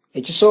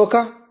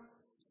 Ekisooka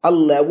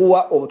Allah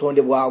yaguwa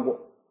obutonde bwagwo,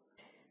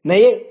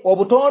 naye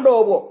obutonde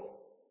obwo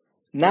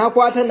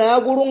n'akwata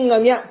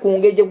n'agulungamya ku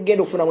ngeri gye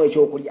gugenda okufunamu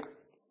ekyokulya.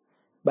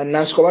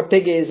 Bannansi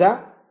batutegeeza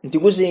nti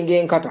guzinga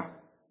enkata,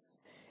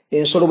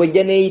 ensolo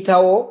bwejja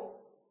neeyitawo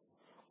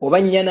oba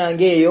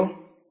nnyananga eyo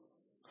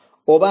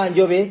oba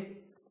njobe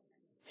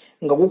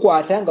nga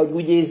gukwata nga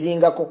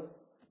gugyezingako.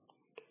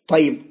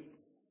 Tayibu,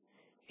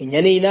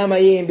 ennyana erina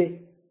amayembe,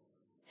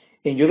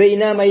 enjobe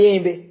erina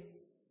amayembe,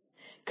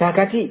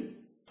 kaakati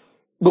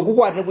bwe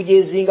gukwata ne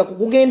gugyezingako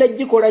gugenda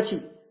gikola ki?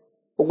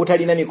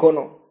 Ogutalina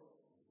mikono,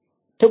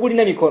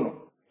 tegulina mikono,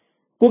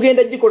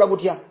 gugenda gikola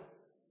gutya?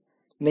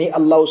 Naye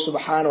Allah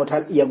subhanahu wa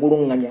ta'ala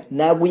yagulungamya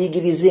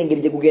n'aguyigiriza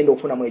engeri gye gugenda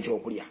okufunamu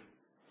ekyokulya.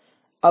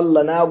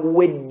 Allah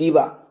n'aguwa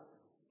eddiba,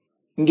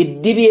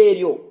 ng'eddiba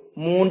eryo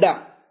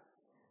munda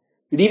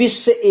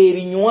libisse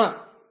ebinywa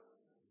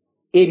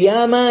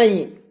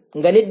eby'amaanyi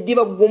nga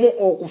n'eddiba gumu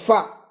okufa,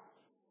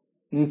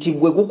 nti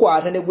gwe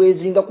gukwata ne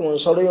gwezinga ku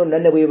nsolo yonna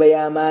ne bweba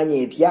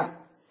y'amaanyi etya,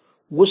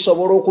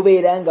 gusobola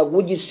okubeera nga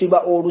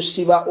gugisiba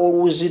olusiba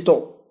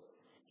oluzito.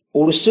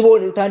 Olusiba olwo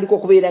ne lutandika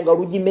okubeera nga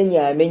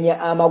lugimenyaamenya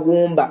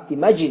amagumba.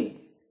 Imagine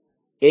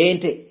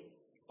ente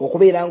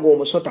okubeera nga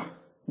omusota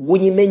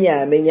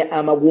gunyimenyaamenya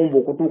amagumba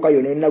okutuuka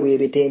yonna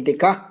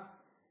lwebetenteka,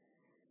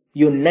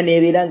 yonna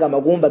nebeera nga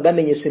amagumba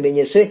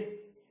gamenyesemenyese,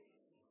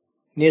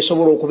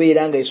 nesobola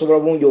okubeera nga esobola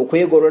bulungi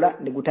okwegolola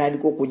ne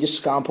gutandika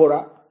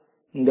okugisikampora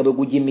nga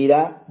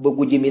bwe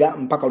gujimira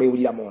mpaka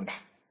lwebulira munda.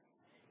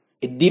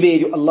 Eddiba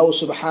eryo Allah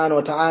subhanahu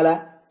wa ta'ala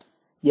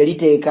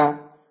yaliteeka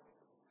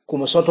ku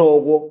musota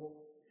ogwo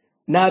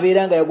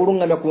n'abeera nga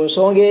yagulungamya ku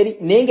nsonga eri,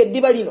 naye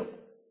ng'eddiba lino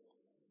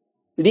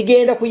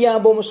ligenda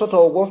kuyamba omusota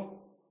ogwo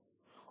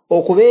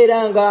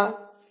okubeera nga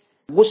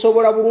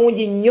gusobola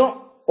bulungi nnyo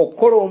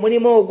okukola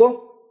omulimu ogwo,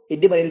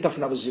 eddiba ne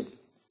litafuna buzibu.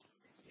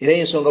 Era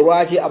ensonga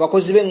lwaki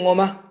abakozi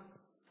b'eŋŋoma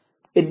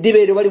eddiba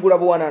eryo baligula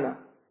buwanana,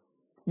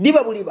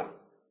 ddiba buliba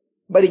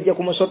balijja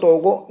ku musota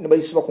ogwo ne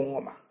balisiba ku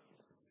ŋŋoma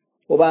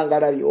oba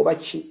ngalabi oba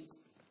ki,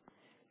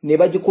 ne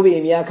bagikuba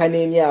emyaka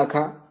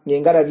n'emyaka,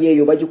 ng'engalabi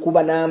eyo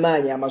bagikuba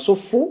n'amaanyi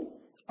amasuffu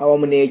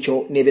awamu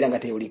n'ekyo nebeera nga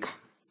teyulika.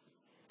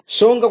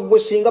 So nga gwe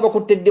singa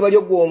bakutte eddiba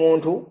ly'oggwa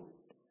omuntu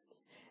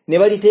ne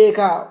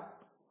baliteeka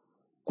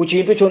ku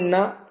kintu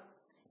kyonna,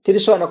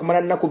 terisobola na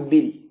kumala nnaku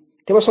bbiri,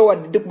 tebasobola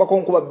wadde kubako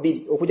nkuba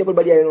bbiri okujja bwe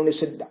bali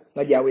ayonoonese dda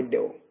nga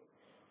gyaweddewo.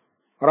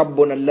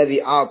 Rabbuna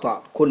alladhi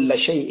aata kulla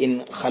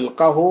shay'in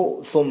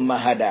khalqahu thumma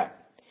hada.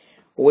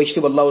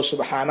 Owekitiibwa Allah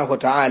subhanahu wa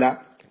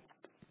ta'ala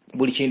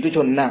buli kintu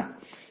kyonna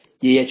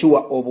ye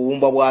yakiwa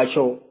obuwumba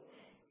bwakyo,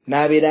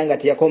 n'abeera nga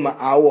teyakoma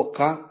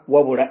awokka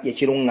wabula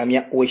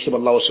yakirungamya. Owekitiibwa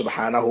Allah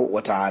subhanahu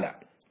wa ta'ala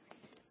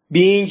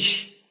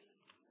bingi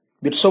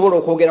bitusobola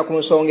okwogera ku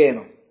nsonga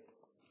eno,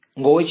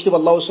 ng'owekitiibwa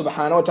Allah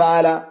subhanahu wa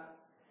ta'ala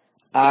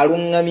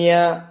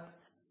alungamya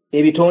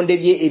ebitonde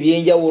bye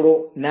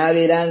ebyenjawulo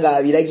n'abeera nga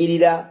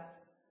abiragirira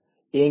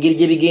engeri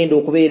gye bigenda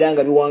okubeera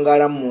nga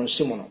biwangaalamu mu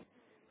nsi muno.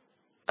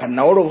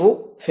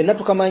 Kannawolovu ffenna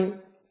tukamanyi,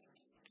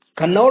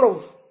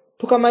 kannawolovu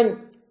tukamanyi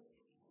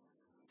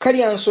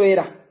kalya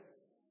nswera,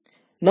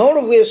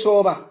 nawolovu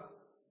esooba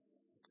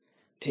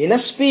terina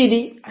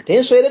sipiidi, ate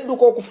enswera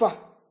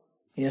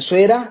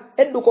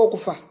edduka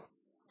okufa.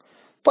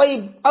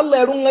 Tayibu, Allah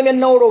yalungamya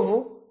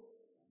nawolovu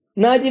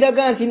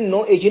n'agiraga nti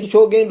nno ekintu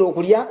ky'ogenda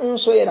okulya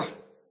nswera,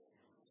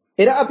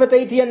 era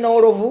appetite ya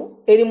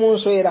nawolovu eri mu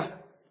nswera,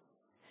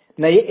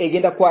 naye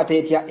egenda kukwata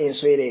etya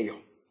enswera eyo?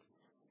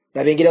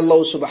 Laba engeri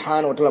Allah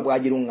subhanahu wa ta'ala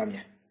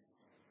bw'agirungamya,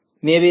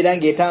 n'ebeera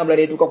ng'etambula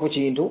n'etuuka ku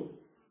kintu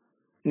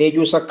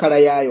n'ekyusa kkala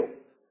yaayo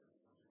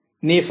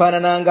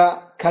n'efaanananga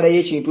kkala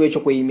y'ekintu ekyo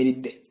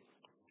kweyimiridde.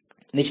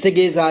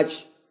 Nekitegeeza ki?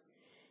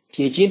 Ti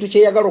ekintu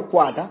kyeyagala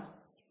okukwata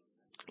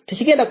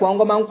tekigenda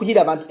kwangwa mangu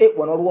kugiraba nti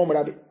wano waliwo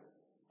omulabe,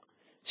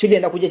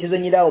 sigenda kujja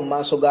kizanyirawo mu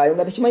maaso gaayo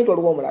nga tekimanyi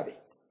waliwo omulabe.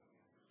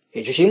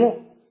 Ekyo kimu.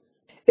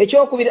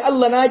 Ekyokubiri,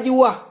 Allah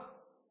n'agiwa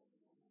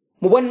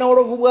mu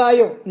bwannawolovu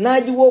bwayo,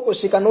 n'agiwa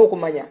okusika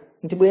n'okumanya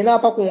nti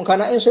bw'enaapa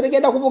kunkana ensolo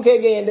egenda kubuka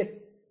egende.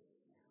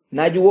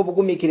 N'agiwa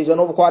obugumiikiriza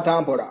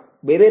n'obukwata mpola.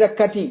 Bw'ebeera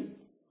kati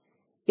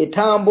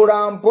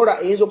etambula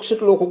mpola eyinza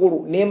okusitula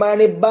okugulu n'emala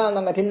n'ebbanga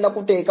nga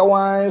tennakuteeka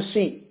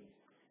wansi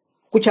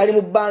kukyali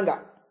mu bbanga,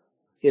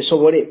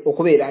 esobole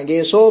okubeera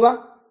ng'esooba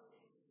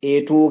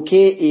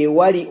etuuke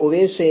ewali oba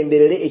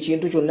esemberere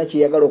ekintu kyonna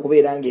kyeyagala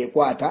okubeera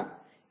ng'ekwata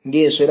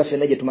ng'ensolo era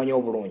ffenna gye tumanyi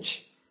obulungi.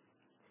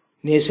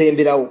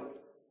 N'esemberawo,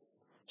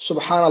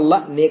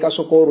 subhanallah,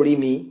 n'ekasuka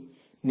olulimi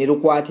ne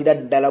lukwatira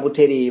ddala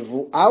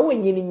butereevu awo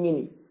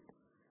ennyini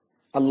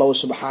Allahu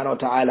subhanahu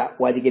wa ta'ala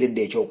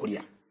wagigeredde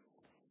ekyokulya.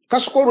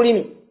 Kasuka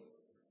olulimi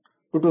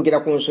lutuukira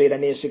ku nsolo era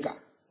n'esika,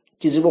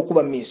 kizibu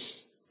okuba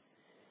miisi.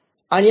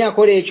 Ani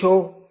akola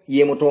ekyo?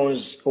 Ye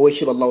mutonzi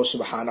ow'ekitiibwa Allahu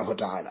subhanahu wa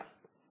ta'ala.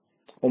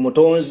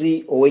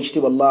 Omutonzi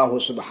ow'ekitiibwa Allahu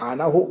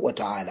subhanahu wa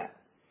ta'ala.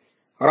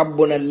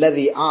 Rabbuna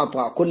alladhi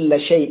a'ta kulla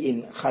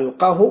shay'in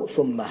khalqahu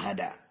thumma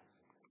hada.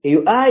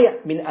 Eyo aya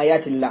min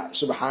ayati Allah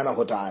subhanahu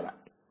wa ta'ala.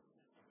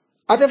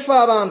 Ate ffe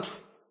abantu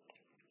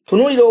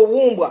tunuulira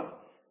obuwumbwa.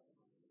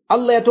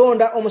 Allah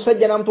yatonda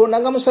omusajja n'amutonda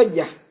nga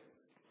musajja.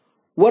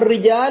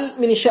 Warrijal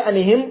min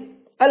sha'nihim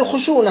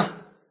al-khushuna.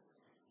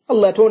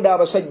 Allah yatonda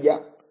abasajja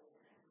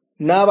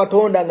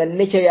n'abatonda nga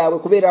necha yaabwe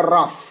kubeera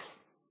raf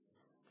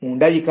mu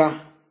ndabika,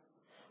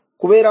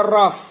 kubeera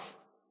raf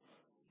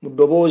mu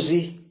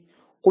ddoboozi,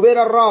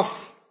 kubeera raf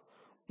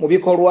mu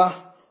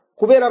bikolwa,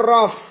 kubeera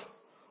raf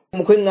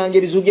mu kweŋŋanga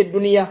ebizibu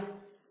by'edduniya.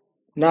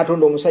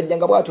 N'atonda omusajja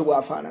nga bw'atyo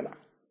bw'afaanana.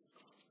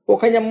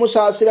 Okanya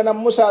musaasira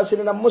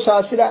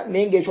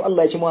naye ng'ekyo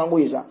Allah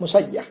yakimwanguyiza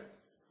musajja.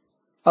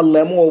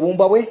 Allah yamuwa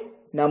obumbwa bwe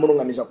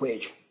n'amuluŋŋamiza ku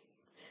ekyo.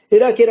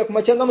 Era akeera ku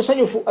makya nga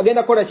musanyufu,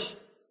 agenda kukola ki?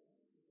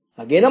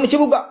 Agenda mu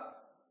kibuga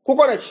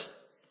kukola ki?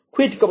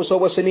 Kwitika busawo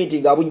bwa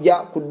sementi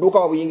ng'abujja ku dduuka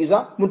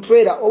wabuyingiza mu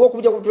trailer, oba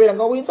okubujja ku trailer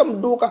nga wabuyinza mu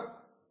dduuka.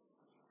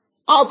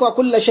 Ata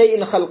kulla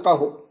shay'in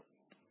khalqahu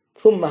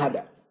thumma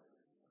hada.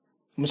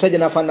 Musajja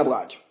n'afaanana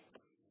bw'atyo.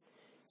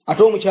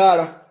 Ate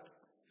omukyala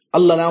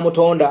Allah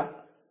n'amutonda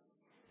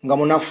nga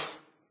munafu,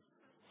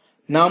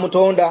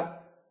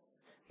 n'amutonda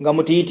nga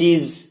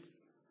mutiitiizi.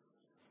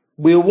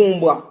 Bwe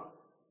bumbwa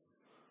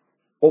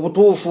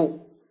obutuufu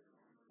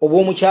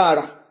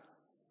obw'omukyala.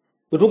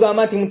 Bwe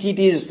tugamba nti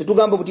mutiitiizi,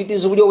 tetugamba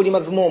butiitiizi buli obuli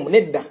madhumuumu,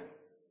 nedda.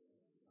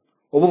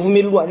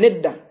 Obuvumirirwa,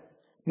 nedda.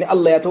 Ne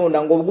Allah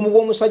yatonda nga obugumu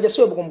bw'omusajja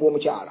si obugumu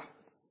bw'omukyala.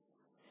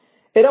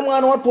 Era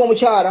mwana wattu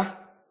omukyala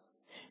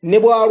ne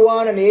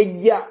bw'alwana ne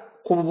yejja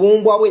ku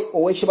bubumbwa bwe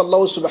ow'ekitiibwa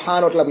Allahu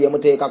subhanahu wa ta'ala bwe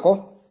yamuteekako,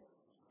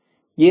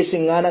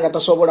 yeesiŋŋaana nga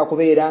tasobola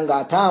kubeera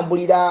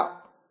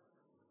ng'atambulira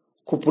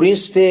ku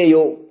prinsipe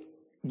eyo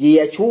gye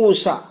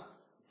yakyusa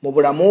mu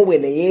bulamu bwe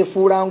ne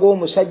yeefuula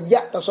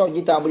ng'omusajja, tasobola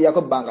kugitambulirako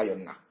ebbanga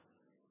lyonna.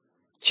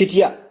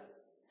 Kitya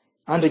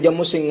anti ojja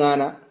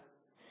musiŋŋaana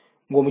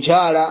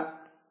ng'omukyala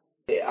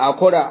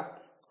akola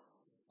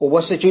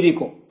obwa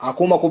security,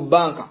 akuuma ku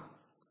bbanka,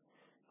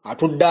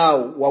 atudde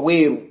awo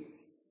wabweru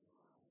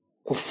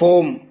ku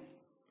foomu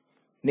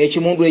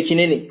n'ekimundu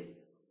ekinene,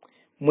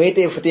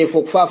 mweteefuteefu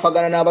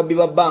okufaafagana n'ababbi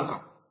ba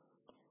bbanka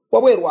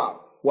wabweru awo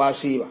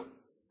wasiiba.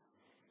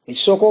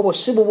 Ekisooka obwo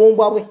si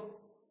bubumbwa bwe,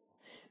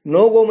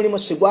 n'ogwo omulimu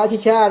si gwa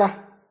kikyala,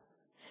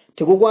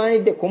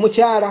 tegugwanidde ku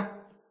mukyala,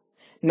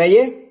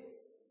 naye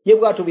ye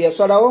bw'atyo bwe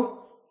yasalawo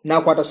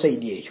n'akwata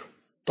sayidi eyo.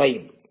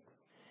 Tayibu,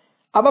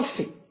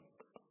 abaffe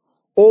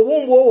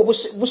obumbwa obwo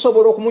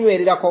busobola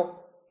okumunywererako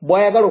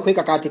bw'ayagala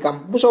okwekakaatikamu,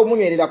 busobola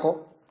okumunywererako.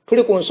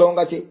 Tuli ku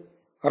nsonga ki?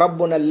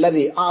 Rabbuna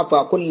alladhi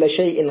a'ta kulla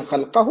shay'in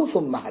khalqahu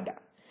thumma hada.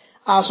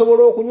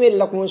 Asobola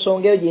okunywerera ku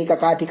nsonga eyo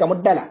gyekakaatikamu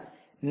ddala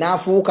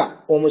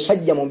n'afuuka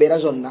omusajja mu mbeera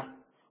zonna.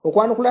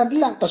 Okwanukula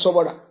ddala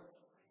tasobola.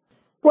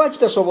 Lwaki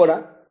tasobola?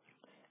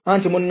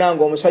 Anti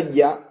munnanga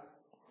omusajja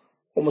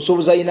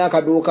omusuubuzi alina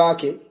akaduuka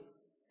ke,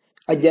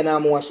 ajja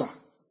n'amuwasa.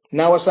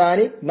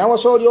 N'awasaani?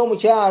 N'awasa oli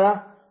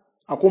omukyala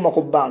akuuma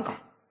ku bbanka.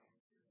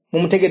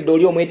 Mumutegedde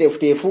oli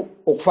omweteefuteefu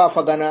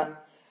okufaafagana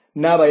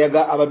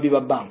n'abayaga ababbi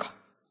ba bbanka.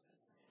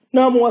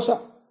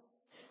 N'amuwasa.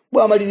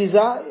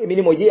 Bw'amaliriza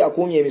emirimu gye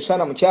akuumye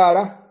emisana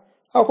mukyala,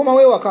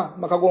 akumawo ewaka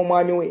maka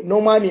g'omwami we,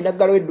 n'omwami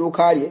naggalawo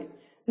edduuka lye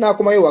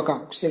n'akumawo ewaka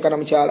okusinkana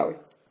mukyala we.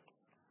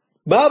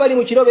 Baba bali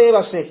mu kiro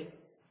beebase,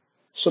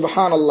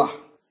 subhanallah,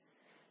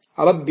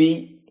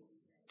 ababbi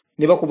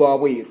ne bakuba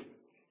wabweru,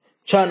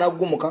 mukyala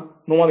n'aggumuka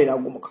n'omwami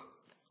n'aggumuka.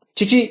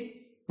 Kiki?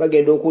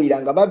 Bagenda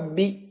okuwulira nga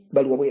babbi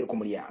bali wabweru ku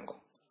mulyango.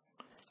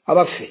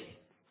 Abaffe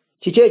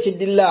kiki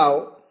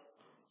ekiddirirawo?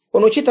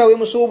 Ono kitawe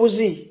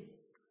musuubuzi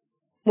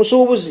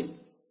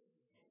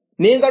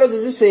n'engalo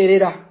ze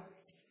ziseerera,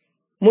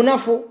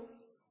 munafu.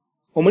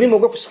 Omulimu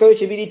gwe kusikayo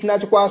kibiriiti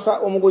n'akikwasa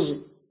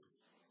omuguzi,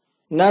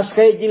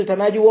 n'asikayo ejjirita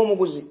n'agiwa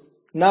omuguzi,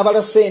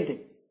 n'abala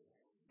ssente,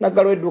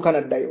 n'aggalawo edduuka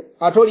n'addayo.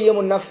 Ate oliye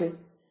munnaffe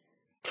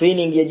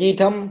training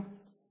yagiyitamu,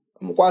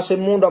 omukwasa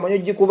emmundu amanyi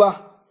oggikuba,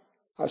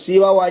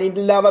 asiibaawo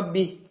alindirira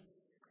ababbi.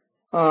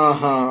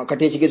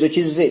 Kati ekigezo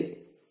kizze.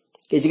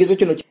 Ekigezo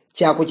kino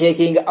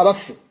kyakucekinga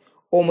abaffe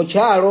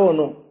omukyalo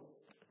ono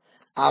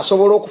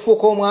asobola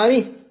okufuuka omwami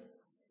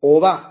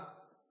oba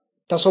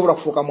tasobola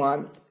kufuuka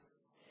mwami.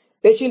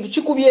 Ekintu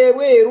kikubye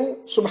ebweru,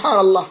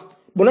 subhanallah,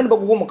 bonna ne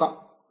bagugumuka.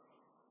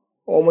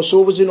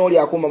 Omusuubuzi n'oli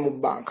akuma mu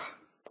bbanka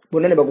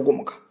bonna ne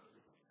bagugumuka.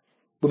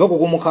 Bwe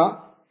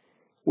bagugumuka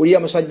uli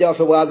musajja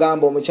waffe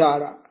bw'agamba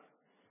omukyala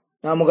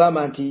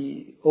n'amugamba nti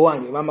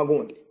owange maama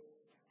gundi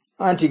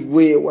anti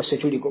gwe wase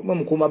tuliko mwe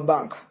mukuma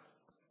bbanka,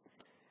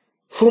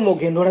 fuluma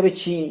ogenda olabe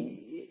ki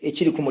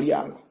ekiri ku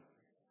mulyango,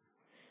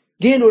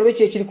 genda olabe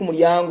ki ekiri ku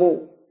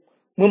mulyango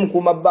mwe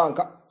mukuma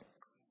bbanka.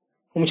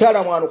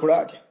 Omukyala mwanukula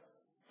atya,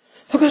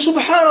 faka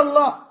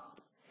subhanallah,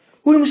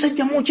 uli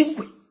musajja mu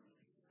kigwe,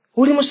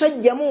 uli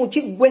musajja mu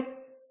kigwe,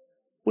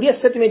 uli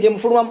statement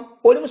emufulumamu,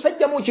 oli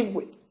musajja mu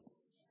kigwe.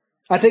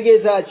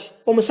 Ategeeza ki?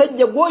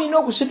 Omusajja gw'olina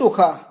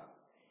okusituka.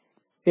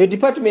 Eyo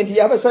department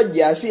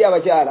y'abasajja si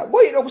y'abakyala,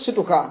 gw'olina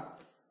okusituka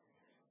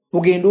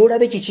ogenda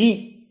olabe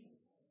kiki.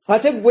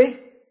 Ate gwe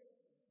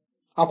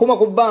akuma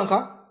ku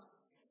bbanka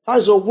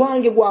aza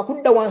ogwange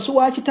gwakudda wansi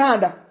wa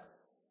kitanda,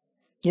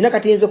 nina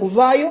kati nze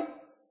kuvaayo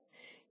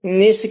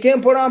nesike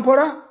mpola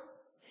mpola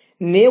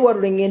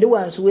neewalule ngende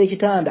wansi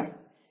w'ekitanda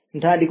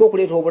ntandika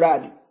okuleeta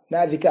obulaadi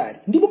n'avikaali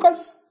ndi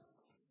mukazi.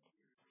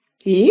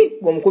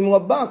 Omukumi wa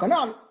bbanka,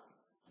 naam,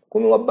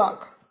 mukumi wa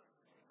bbanka,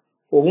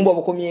 obumba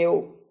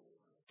bukomyewo.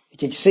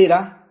 Ekyo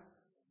kiseera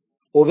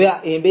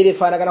oba embeera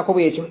efaanaganako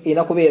bwekyo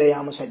erina kubeera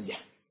ya musajja.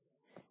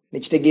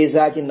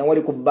 Nekitegeeza ki?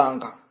 Nawali ku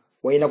bbanka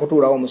walina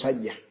kutuulawo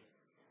omusajja.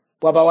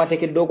 Bw'aba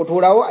wateekedde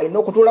okutuulawo alina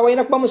okutuulawo,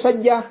 alina kuba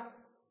musajja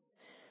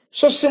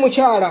so si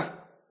mukyala.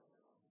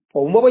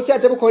 Obumba bwe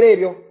kyate bukola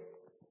ebyo.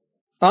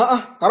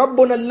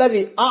 Rabbuna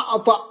alladhi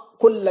a'ta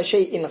kulla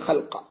shay'in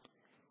khalqa.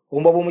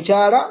 Obumba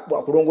bw'omukyala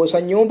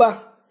bwakulongoosa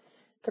nnyumba,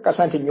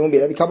 kakasa nti ennyumba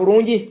erabika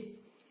bulungi,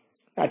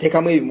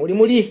 ateekamu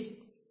ebimulimuli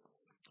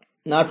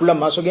n'atula mu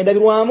maaso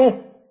g'endabirwamu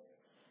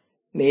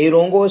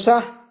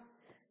neerongoosa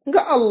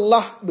nga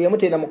Allah bwe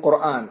yamuteera mu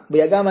Qur'an bwe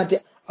yagamba nti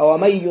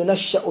awaman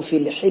yunashsha'u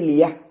fil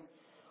hilya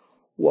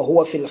wa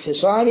huwa fil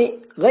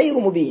khisaami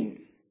ghayru mubin.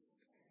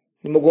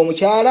 Nimugwa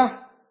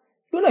omukyala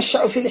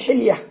yunashsha'u fil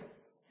hilya,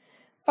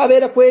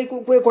 abeera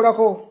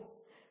kwekolako,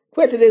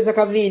 kwetereza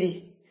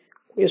kaviiri,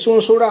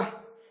 kwesunsula,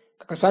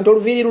 kakasa nti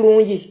oluviiri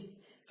lulungi,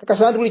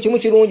 kakasa nti buli kimu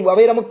kirungi.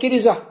 Bw'abeera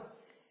mukkiriza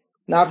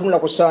n'atunula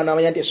ku ssaawa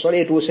n'amanya nti esswala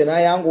etuuse,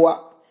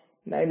 n'ayanguwa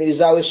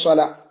n'ayimirizaawo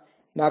esswala,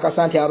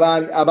 n'akasa nti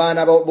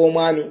abaana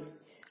b'omwami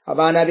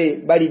abaana be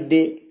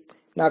balidde,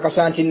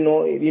 n'akasa nti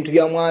nno ebintu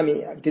bya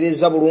mwami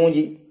abitereza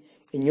bulungi,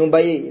 ennyumba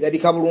ye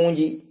erabika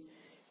bulungi,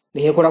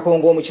 neyekolako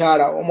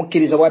ng'omukyala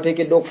omukkiriza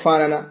bw'ateekedde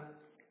okufaanana.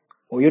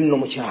 Oyo nno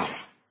mukyala.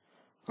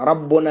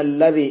 Rabbuna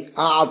alladhi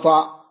a'ta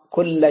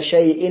kulla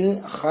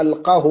shay'in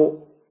khalqahu,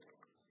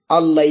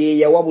 Allah ye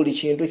yawa buli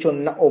kintu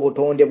kyonna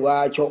obutonde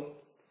bwakyo.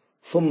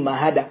 Thumma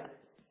hada,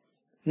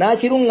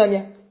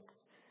 n'akirungamya.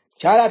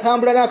 Kyala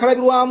atambula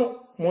n'akalabirwamu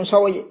mu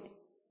nsawo ye,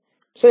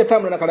 so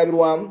atambula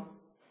n'akalabirwamu.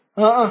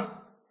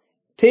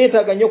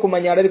 Teetaaga nnyo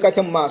kumanya alabika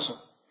kya mu maaso.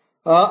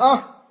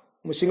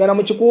 Musingana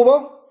mu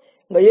kikuubo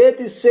nga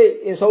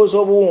yeetisse ensawo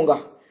z'obuwunga,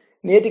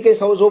 neyeetika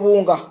ensawo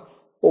z'obuwunga,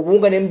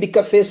 obuwunga ne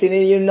mbikka feesi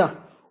ne yonna,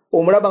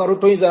 omulaba nga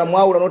toyinza na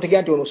mwawula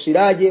n'otegeera nti ono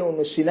siraaje,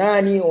 ono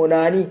sinaani, ono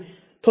ani.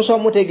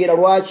 Tosobola mutegeera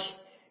lwaki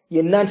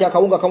yenna nti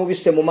akawunga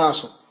kamubisse mu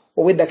maaso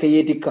obwedda ke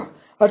yeetikka.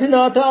 Ate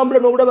n'atambula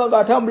n'obulaba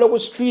ng'atambula ku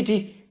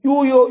streeti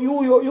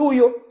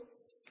yuuyo.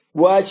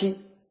 Lwaki?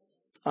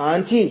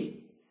 Anti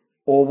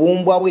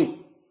obumbwa bwe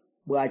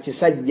bwa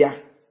kisajja.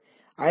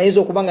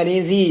 Ayinza okuba nga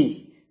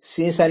n'enviiri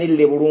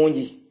sinsanirire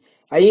bulungi,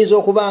 ayinza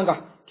okuba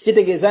nga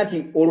tikitegeeza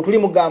nti olwo tuli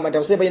mugamba nti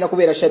abasajja balina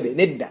kubeera shabe.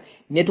 Nedda,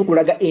 ne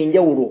tukulaga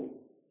enjawulo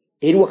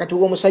eri wakati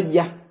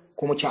w'omusajja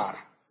ku mukyala,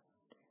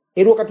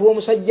 eri wakati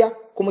w'omusajja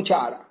ku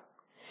mukyala.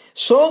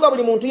 So nga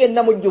buli muntu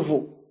yenna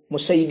mujjuvu mu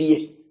sayidi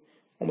ye,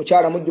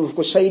 omukyala mujjuvu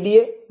ku sayidi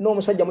ye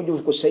n'omusajja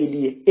mujjuvu ku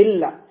sayidi ye,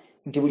 illa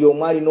nti buli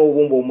omu alina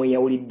obubumba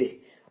omweyawulidde.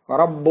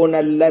 Rabbuna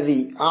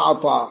alladhi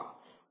a'ta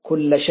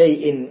kulla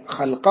shay'in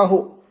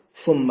khalqahu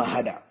thumma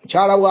hada.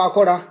 Mukyala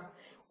bw'akola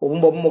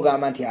obumba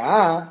bumugamba nti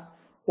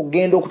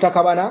ogenda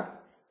okutakabana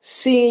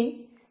si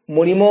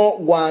mulimo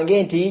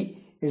gwange nti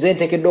nze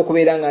nteekeddwa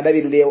okubeera nga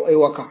ndabirira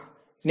ewaka.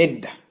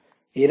 Nedda,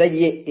 era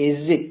ye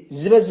eze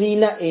ziba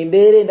ziyina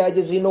embeera endala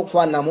gye zirina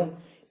okufaananamu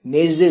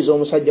n'eze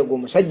ez'omusajja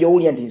gw'omusajja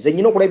owulira nti nze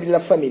nnyina okulabirira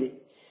famire.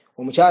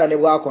 Omukyala ne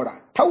bw'akola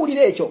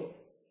tawulira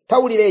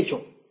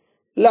ekyo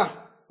la,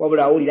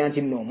 wabula awulira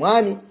nti nno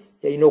omwami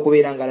yalina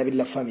okubeera nga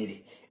alabirira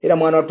famire. Era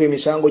mwana wattu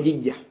emisango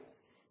gijja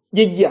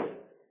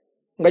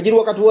nga giri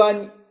wakati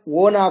wani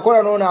woona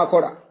akola n'ono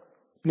akola,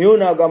 naye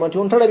ono agamba nti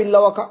ontalabirira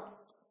waka,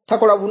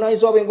 takola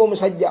buvunaanyizibwa bwe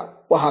ng'omusajja.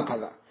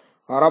 Wahakaza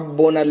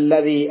rabbuna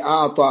alladhi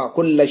a'ta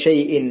kulla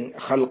shay'in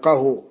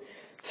khalqahu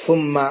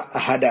thumma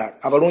hada.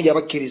 Abalungi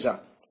abakkiriza,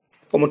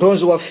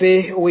 omutonzi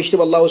waffe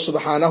ow'ekitiibwa Allahu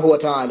subhanahu wa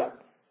ta'ala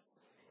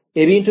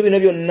ebintu bino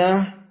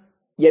byonna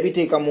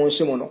yabiteeka mu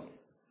nsi muno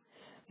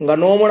nga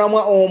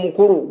n'omulamwa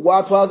omukulu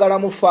gwatwagala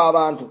muffe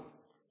abantu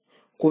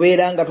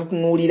kubeera nga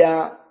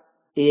tutunuulira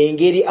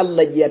engeri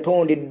Allah gye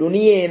yatonda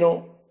edduniya eno,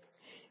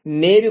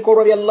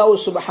 n'ebikolwa bya Allah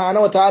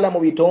subhanahu wa ta'ala mu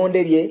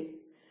bitonde bye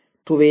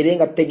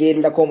tubeerenga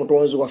tutegeererako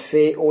omutonzi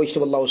waffe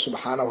ow'ekitiibwa Allah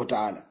subhanahu wa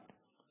ta'ala.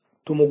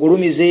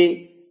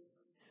 Tumugulumize,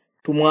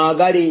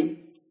 tumwagale,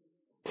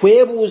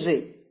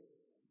 twebuuze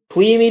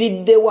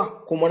tuyimiriddewa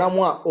ku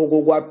mulamwa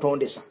ogwo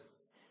gwatutondesa.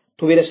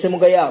 Tubeere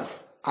ssemugayaavu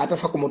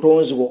atafa ku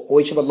mutonzi gwo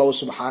ow'ekitiibwa Allah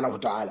subhanahu wa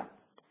ta'ala.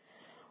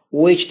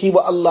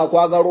 Ow'ekitiibwa Allah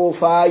akwagala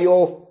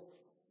ofaayo,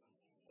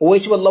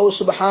 ow'ekitiibwa Allah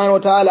subhanahu wa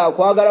ta'ala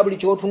akwagala buli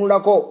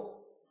kyotunulako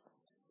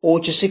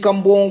okisika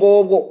mu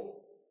bwongo bwo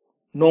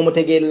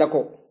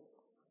n'omutegeererako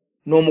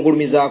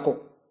n'omugulumizaako.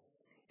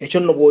 Ekyo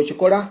nno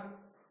bw'okikola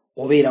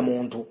obeera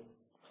muntu,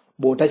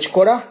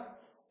 bw'otakikola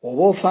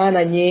oba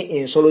ofaananye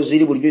ensolo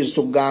ziri bulijjo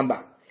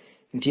zitugamba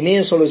nti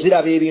n'ensolo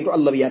ziraba ebintu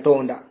Allah bye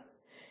yatonda,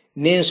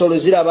 n'ensolo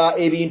ziraba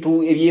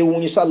ebintu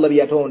ebyewuunyisa Allah bye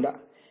yatonda,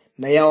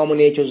 naye awamu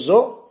n'ekyo zo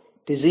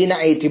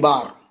tezirina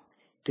itibar,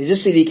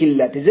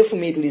 tezisiriikirira,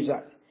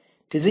 tezifumiitiriza,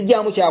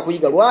 tezijjaamu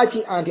kyakuyiga.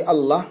 Lwaki? Anti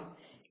Allah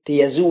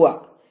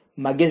teyaziwa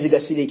magezi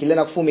gasiriikirira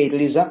na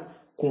kufumiitiriza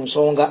ku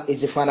nsonga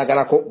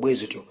ezifaanaganako bwe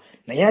zityo.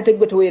 Naye ate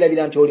gwe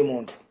teweerabira nti oli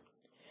muntu.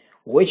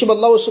 Ow'ekitiibwa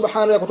Allah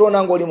subhanahu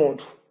yakutonda ng'oli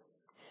muntu.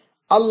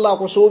 Allah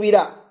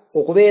akusuubira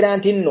okubeera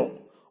nti nno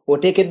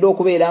oteekeddwa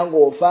okubeera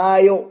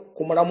ng'ofaayo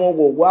ku mulamu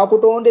ogwo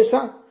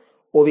ogwakutondesa,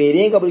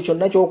 obeerenga buli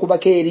kyonna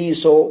ky'okubako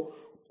eriiso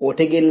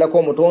otegeererako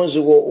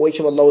omutonzi gwo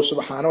ow'ekitiibwa Allah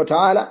subhanahu wa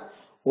ta'ala,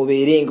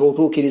 obeerenga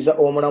otuukiriza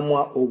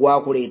omulamwa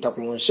ogwakuleeta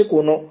ku nsi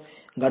kuno,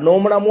 nga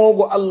n'omulamu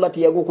ogwo Allah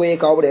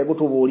teyagukweka wabula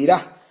yagutubuulira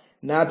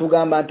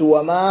n'atugamba nti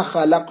wama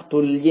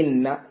khalaqtul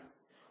jinna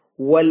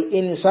wal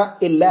insa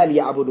illa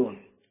liya'budun.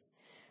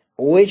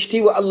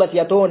 Ow'ekitiibwa Allah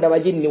teyatonda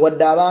majinni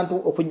wadde abantu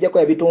okujjako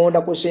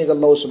yabitonda kusinza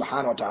Allah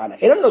subhanahu wa ta'ala.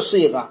 Era nno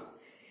siiga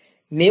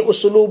ne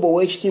usulubu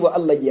ow'ekitiibwa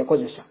Allah gye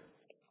yakozesa,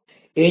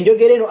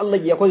 enjogera eno Allah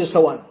gye yakozesa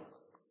wano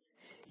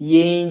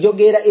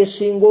y'enjogera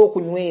esinga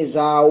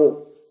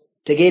okunywezaawo.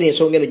 Tegeera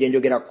ensonga eno gye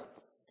njogerako.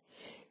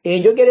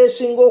 Enjogera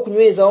esinga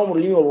okunywezaawo mu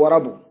lulimi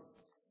Oluwarabu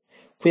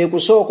kwe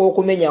kusooka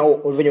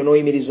okumenyawo oluvannyuma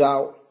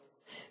n'oyimirizaawo.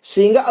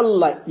 Singa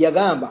Allah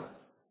yagamba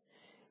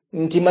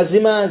nti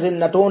mazima nze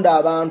natonda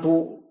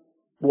abantu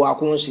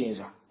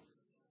lwakunsinza,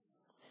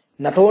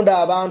 natonda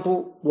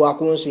abantu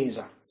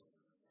lwakunsinza,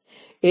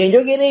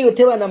 enjogera eyo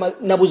teba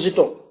na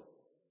buzito,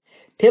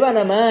 teba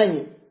na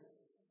maanyi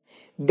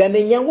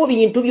gamenyawo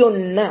bintu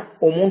byonna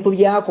omuntu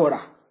byakola,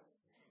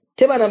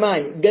 teba na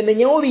maanyi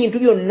gamenyawo bintu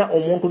byonna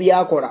omuntu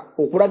byakola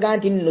okulaga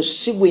nti nno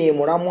si gwe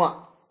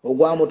mulamwa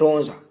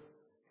ogwamutonza,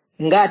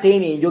 ng'ate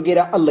eno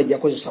enjogera Allah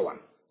gyakozesa wano.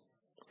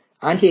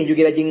 Anti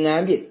enjogera gye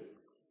ŋŋambye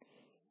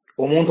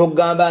omuntu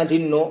okugamba nti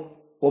nno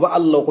oba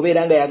Allah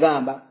okubeera nga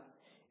yagamba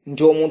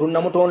nti omuntu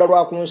namutonda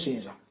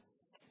lwakunsinza,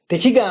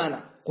 tekigaana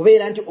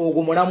kubeera nti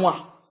ogwo mulamwa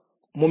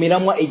mu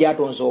miramwa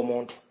egyatonza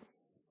omuntu,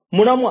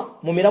 mulamwa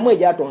mu miramwa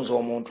egyatonza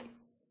omuntu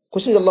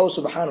kusinza Allah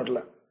subhanahu wa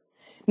ta'ala.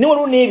 Ni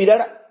waliwo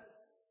n'ebirala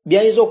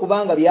byayinza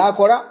okubanga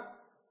byakola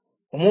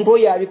omuntu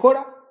oyo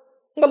abikola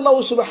nga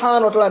Allah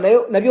subhanahu wa ta'ala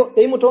nabyo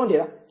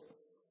ebimutondera,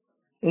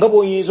 nga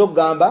bw'oyinza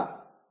okugamba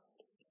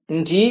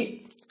nti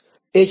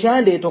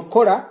ekyandeeta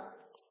okukola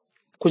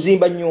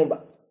kuzimba nnyumba,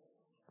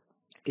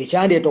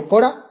 ekyandeeta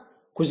okukola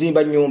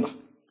kuzimba nnyumba,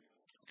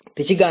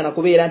 tekigaana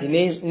kubeera nti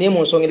ne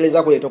mu nsonga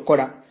ezaakuleeta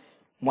okukola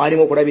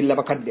mwalimu okulabirira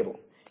bakadde bo,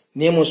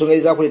 ne mu nsonga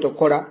ezaakuleeta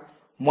okukola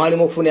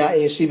mwalimu okufuna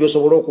ensimbi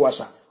osobole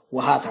okuwasa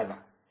wahakaza.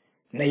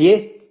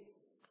 Naye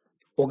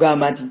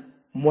ogamba nti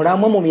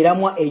mulamwa mu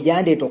miramwa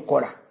egyandeeta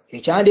okukola,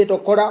 ekyandeeta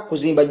okukola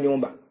kuzimba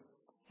nnyumba,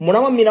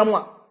 mulamwa mu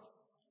miramwa.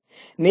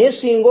 Naye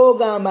singa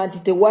ogamba nti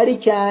tewali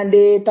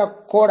kyandeeta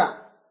kukola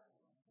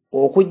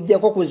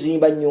okujjako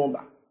kuzimba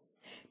nnyumba,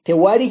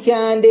 tewali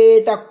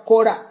kyandeeta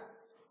kukola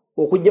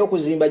okujjako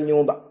kuzimba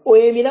nnyumba,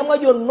 emiramwa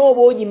gyonna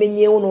oba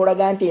ogimenyeewo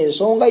n'olaga nti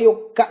ensonga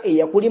yokka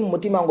eyakuli mu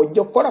mutima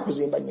ng'ojja okukola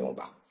kuzimba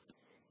nnyumba.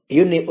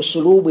 Eyo ne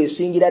usulubu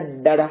esingira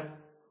ddala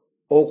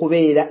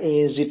okubeera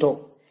enzito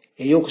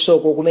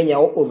ey'okusooka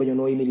okumenyawo oluvannyuma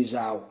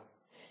n'oyimirizaawo.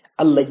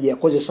 Allah gye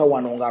yakozesa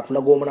wano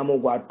ng'atulaga omulamu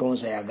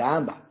ogwatutonza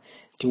yagamba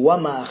nti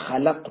wama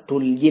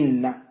khalaqtul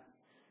jinna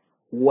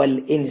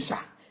wal insa,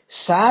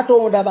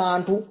 saatonda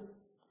bantu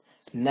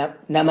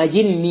na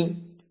majinni,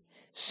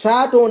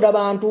 saatonda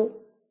bantu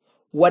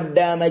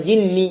wadde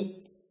amajinni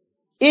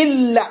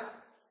illa,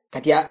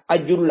 kati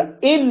ajulula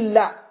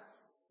illa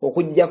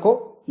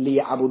okujjako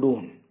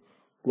liya'budun,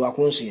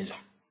 lwakunsinza.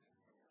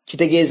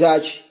 Kitegeeza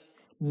ki?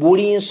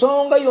 Buli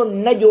nsonga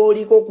yonna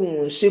gy'oliko ku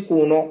nsi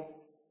kuno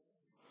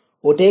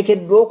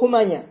oteekeddwa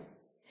okumanya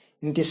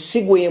nti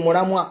si gwe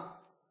mulamwa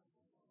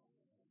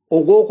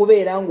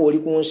ogw'okubeera ng'oli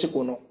ku nsi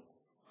kuno,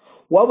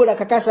 wabula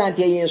kakasa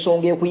nti eyo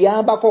ensonga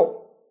ekuyambako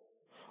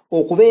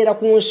okubeera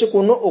ku nsi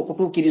kuno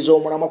okutuukiriza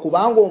omulamwa,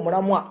 kubanga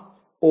omulamwa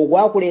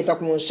ogwakuleeta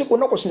ku nsi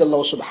kuno kusinza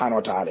Allah subhanahu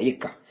wa ta'ala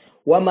yekka.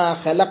 Wama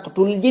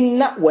khalaqtul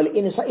jinna wal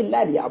insa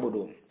illa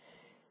liya'budun.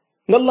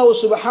 Allah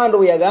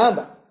subhanahu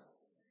yagamba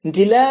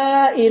nti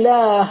la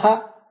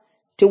ilaha,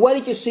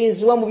 tewali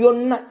kisinzibwa mu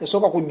byonna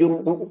esooka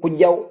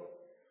kujjawo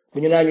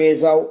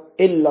kunyonanywezaawo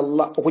illa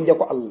Allah, okujja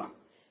kwa Allah.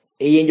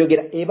 Eyo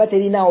enjogera eba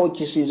terinaawo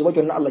kisinzibwa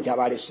kyonna Allah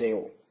ky'aba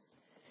aleseewo.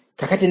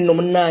 kakati nno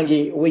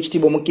munnange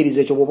ow'ekitiibwa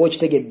omukkiriza ekyo bw'oba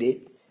okitegedde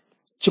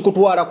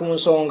kikutwala ku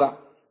nsonga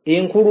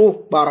enkulu.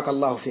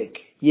 Barakallahu fik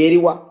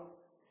yeeriwa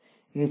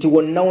nti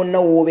wonna wonna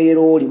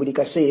w'obeera oli buli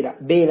kaseera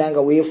beera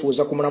nga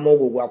weefuuza ku mulamu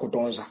ogwo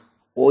gwakutonza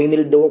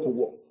oyimiriddewo ku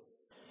gwo.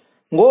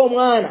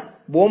 Ng'omwana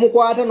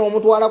bw'omukwata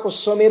n'omutwala ku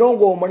ssomero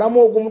ng'omulamu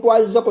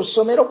ogumutwaziza ku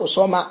ssomero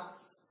kusoma.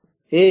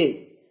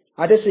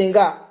 Ate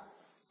singa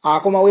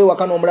akomawo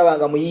ewaka n'omulaba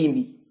nga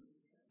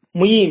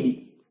muyimbi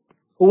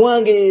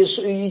owange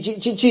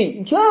kiki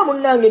nti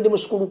munnange ndi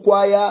musukulu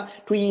kwaya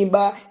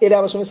tuyimba era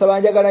abasomesa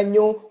banjagala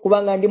nnyo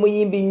kubanga ndi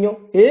muyimbi nnyo.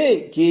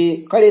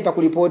 Kaleeta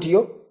ku lipooti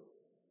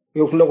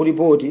yofunira ku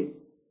lipooti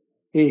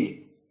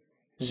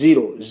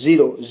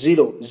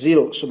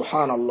 0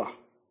 subhanallah.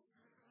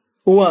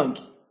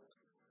 Owange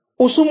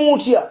osoma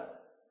otya?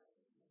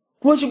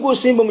 Lwaki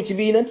gw'osemba mu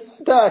kibiina nti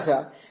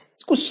taata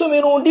ku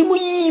ssomero ndi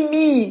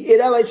muyimbi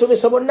era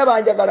abasomesa bonna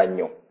banjagala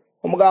nnyo.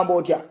 Omugamba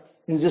otya?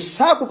 Nze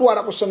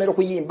saakutwala ku ssomero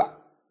kuyimba,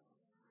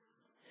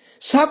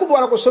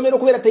 saakutwala ku ssomero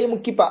kubeera tayimu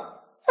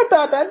kipa.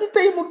 Taata ndi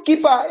tayimu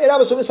kipa era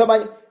abasomesa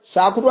banyi.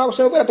 Saakutwala ku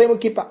ssomero kubeera tayimu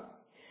kipa.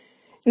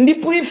 Ndi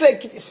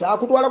prefect,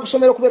 saakutwala ku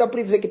ssomero kubeera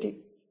prefect.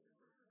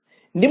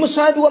 Ndi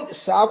musambi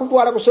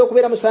saakutwala ku ssomero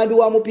kubeera musambi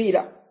wa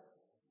mupiira.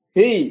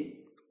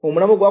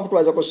 Omulamu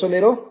gwakutwaza ku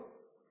ssomero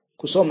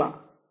kusoma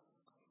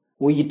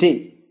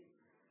uyite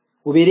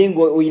ubeere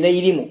ng'olina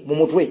irimu mu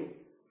mutwe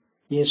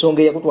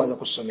y'ensonga eyakutwaza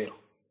ku ssomero.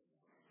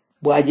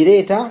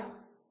 Bw'agireeta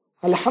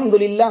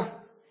alhamdulillah,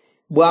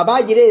 bw'aba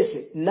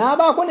agireese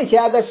n'abaako ne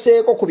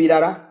kyagasseeko ku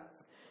birala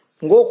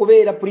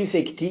ng'okubeera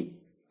prefect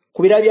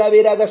ku birala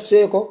by'abeera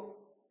agasseeko,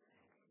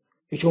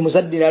 ekyo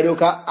omuzadde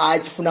n'alyoka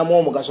akifunamu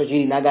omugaso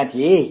kiri naga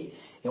nti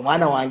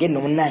omwana wange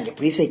nno munnange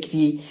prefect,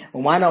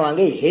 omwana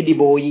wange head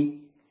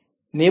boy.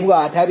 Ne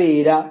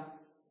bw'atabeera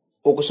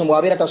okusoma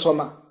wabeera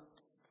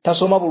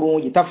tasoma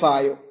bulungi,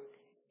 tafaayo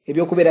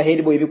ebyokubeera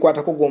head boy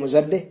bikwatako gwe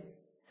omuzadde.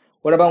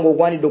 Olaba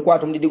ng'ogwanidde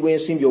okwata omudidi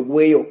gw'ensimbi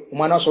oguweeyo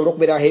omwana asobole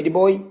okubeera head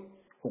boy,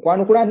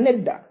 okwanukula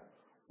nedda,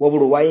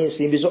 wabula owaayo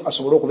ensimbi zo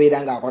asobole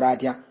okubeera ng'akola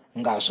atya?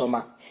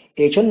 Ng'asoma.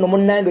 Ekyo nno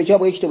munnange ekyo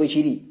bwe kityo bwe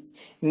kiri,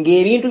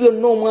 ng'ebintu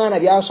byonna omwana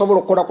by'asobola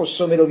okukola ku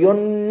ssomero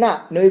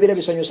byonna ne bibeera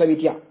bisanyusa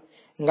bitya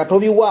nga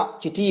tobiwa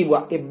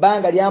kitiibwa,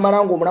 ebbanga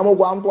ly'amala ng'omulamu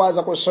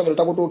ogwamutwaza ku ssomero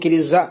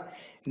tagutuukiriza,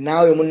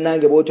 naawe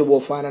munnange bw'otyo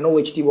bw'ofaanana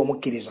ow'ekitiibwa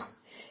omukkiriza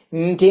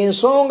nti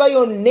ensonga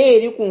yonna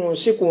eri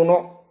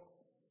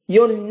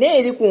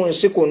ku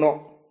nsi kuno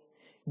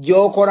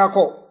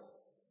gy'okolako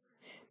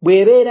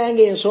bw'ebeera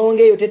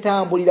ng'ensonga eyo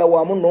tetambulira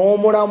wamu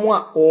n'omulamwa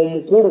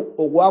omukulu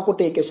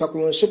ogwakuteekesa ku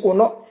nsi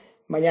kuno,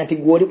 manya nti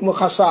gw'oli mu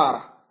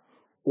khasaara,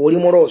 oli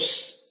mu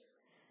losi.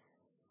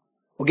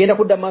 Ogenda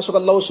kudda mu maaso ga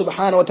Allah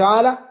subhanahu wa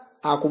ta'ala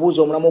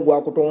akubuuza omulamu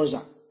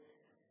ogwakutonza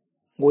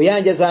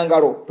ng'oyanjaza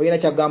ngalo, tolina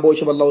kyagamba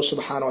okyo Allah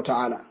subhanahu wa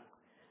ta'ala.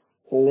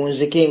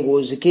 Owunzike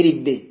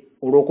ng'ozikiridde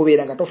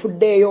olw'okubeera nga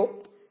tofuddeeyo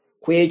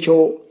ku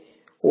ekyo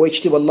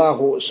ow'ekitiibwa Allah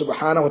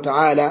subhanahu wa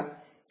ta'ala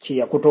kye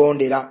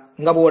yakutondera.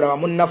 Nga bw'olaba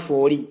munnaffe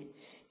oli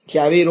nti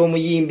abeera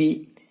omuyimbi,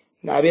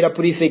 n'abeera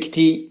prefect,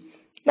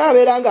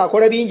 n'abeera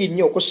ng'akola bingi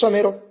nnyo ku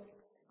ssomero.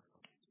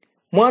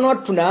 Mwana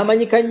wattu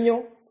n'amanyika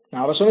nnyo,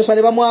 n'abasomesa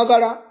ne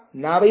bamwagala,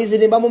 n'abayizi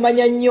ne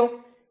bamumanya nnyo.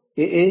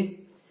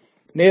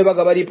 Naye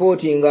bagaba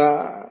lipooti nga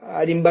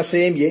ali mu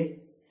basembye.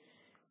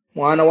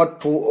 Mwana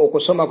wattu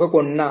okusoma kwe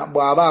kwonna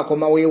bw'aba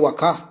akomawo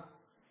ewaka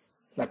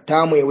nga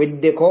ttaamu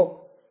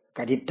eweddeko,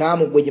 kati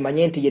ttaamu gwe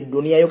gimanye nti ye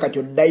dduniya yo kati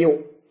oddayo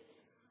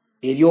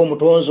eri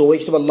omutonzi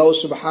ow'ekitiibwa Allah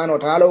subhanahu wa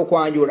ta'ala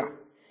okwanjula.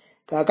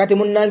 Kaakati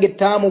munnange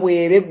ttaamu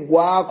bw'eba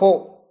eggwaako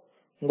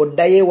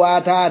ng'oddayo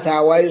ewa taata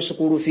awaayo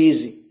school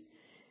fees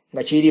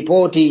nga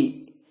kiripooti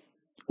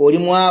oli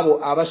mu abo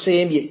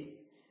abasembye,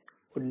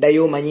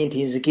 oddayo omanyi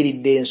nti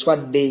nzikiridde,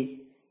 nswadde,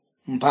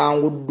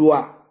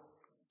 mpanguddwa,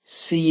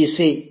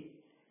 siyise.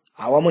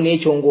 Awamu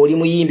n'ekyo ng'oli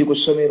muyimbi ku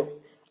ssomero,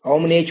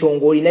 awamu n'ekyo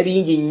ng'olina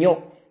bingi nnyo,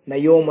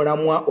 naye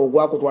omulamwa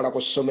ogwakutwala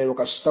ku ssomero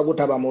kasita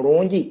gutaba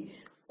mulungi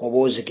oba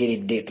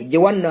ozikiridde. Tujje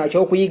wanno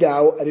ekyokuyiga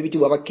awo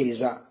ab'ebitiibwa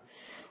bakkiriza.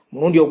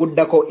 Mulundi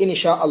oguddako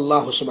insha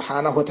Allah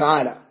subhanahu wa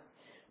ta'ala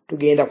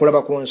tugenda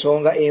kulaba ku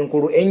nsonga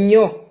enkulu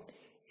ennyo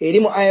eri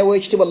mu aya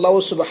w'ekitiibwa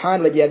Allah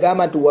subhanahu gye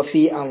yagamba nti wa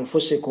fi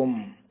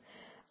anfusikum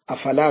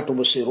afala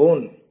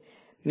tubsirun.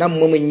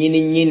 Nammwe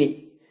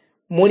mwennyini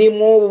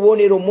mulimu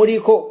obubonero,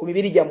 muliko ku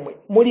mibiri gyammwe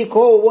muliko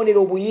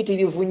obubonero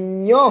obuyitirivu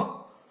nnyo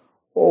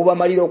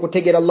obubamalira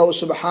okutegera Allah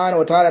subhanahu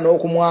wa ta'ala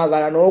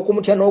n'okumwagala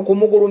n'okumutya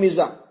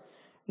n'okumugulumiza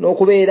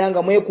n'okubeera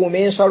nga mwekuuma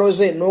ensalo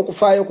ze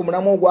n'okufaayo ku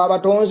mulamu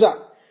ogw'abatonza.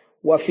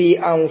 Wa fi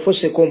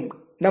anfusikum,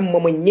 nammwe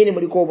mwennyini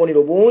muliko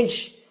obubonero bungi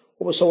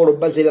obusobola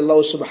obbazira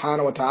Allah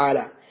subhanahu wa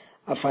ta'ala.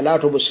 Afala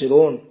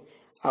tubsirun,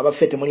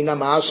 abaffe temulina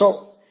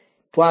maaso?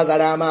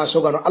 Twagala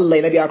amaaso gano Allah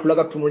ina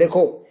byatulaga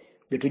tunuleko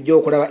bitujja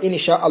okulaba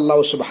insha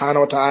Allah subhanahu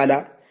wa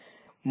ta'ala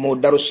mu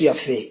darusi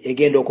yaffe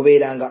egenda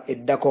okubeera nga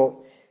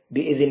eddako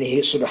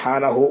biidhnihi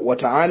subhanahu wa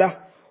ta'ala.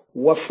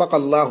 Waffaqa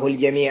Allahu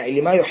al-jami'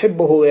 lima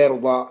yuhibbuhu wa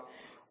yarda,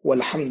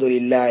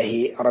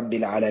 walhamdulillahi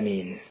rabbil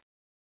alamin.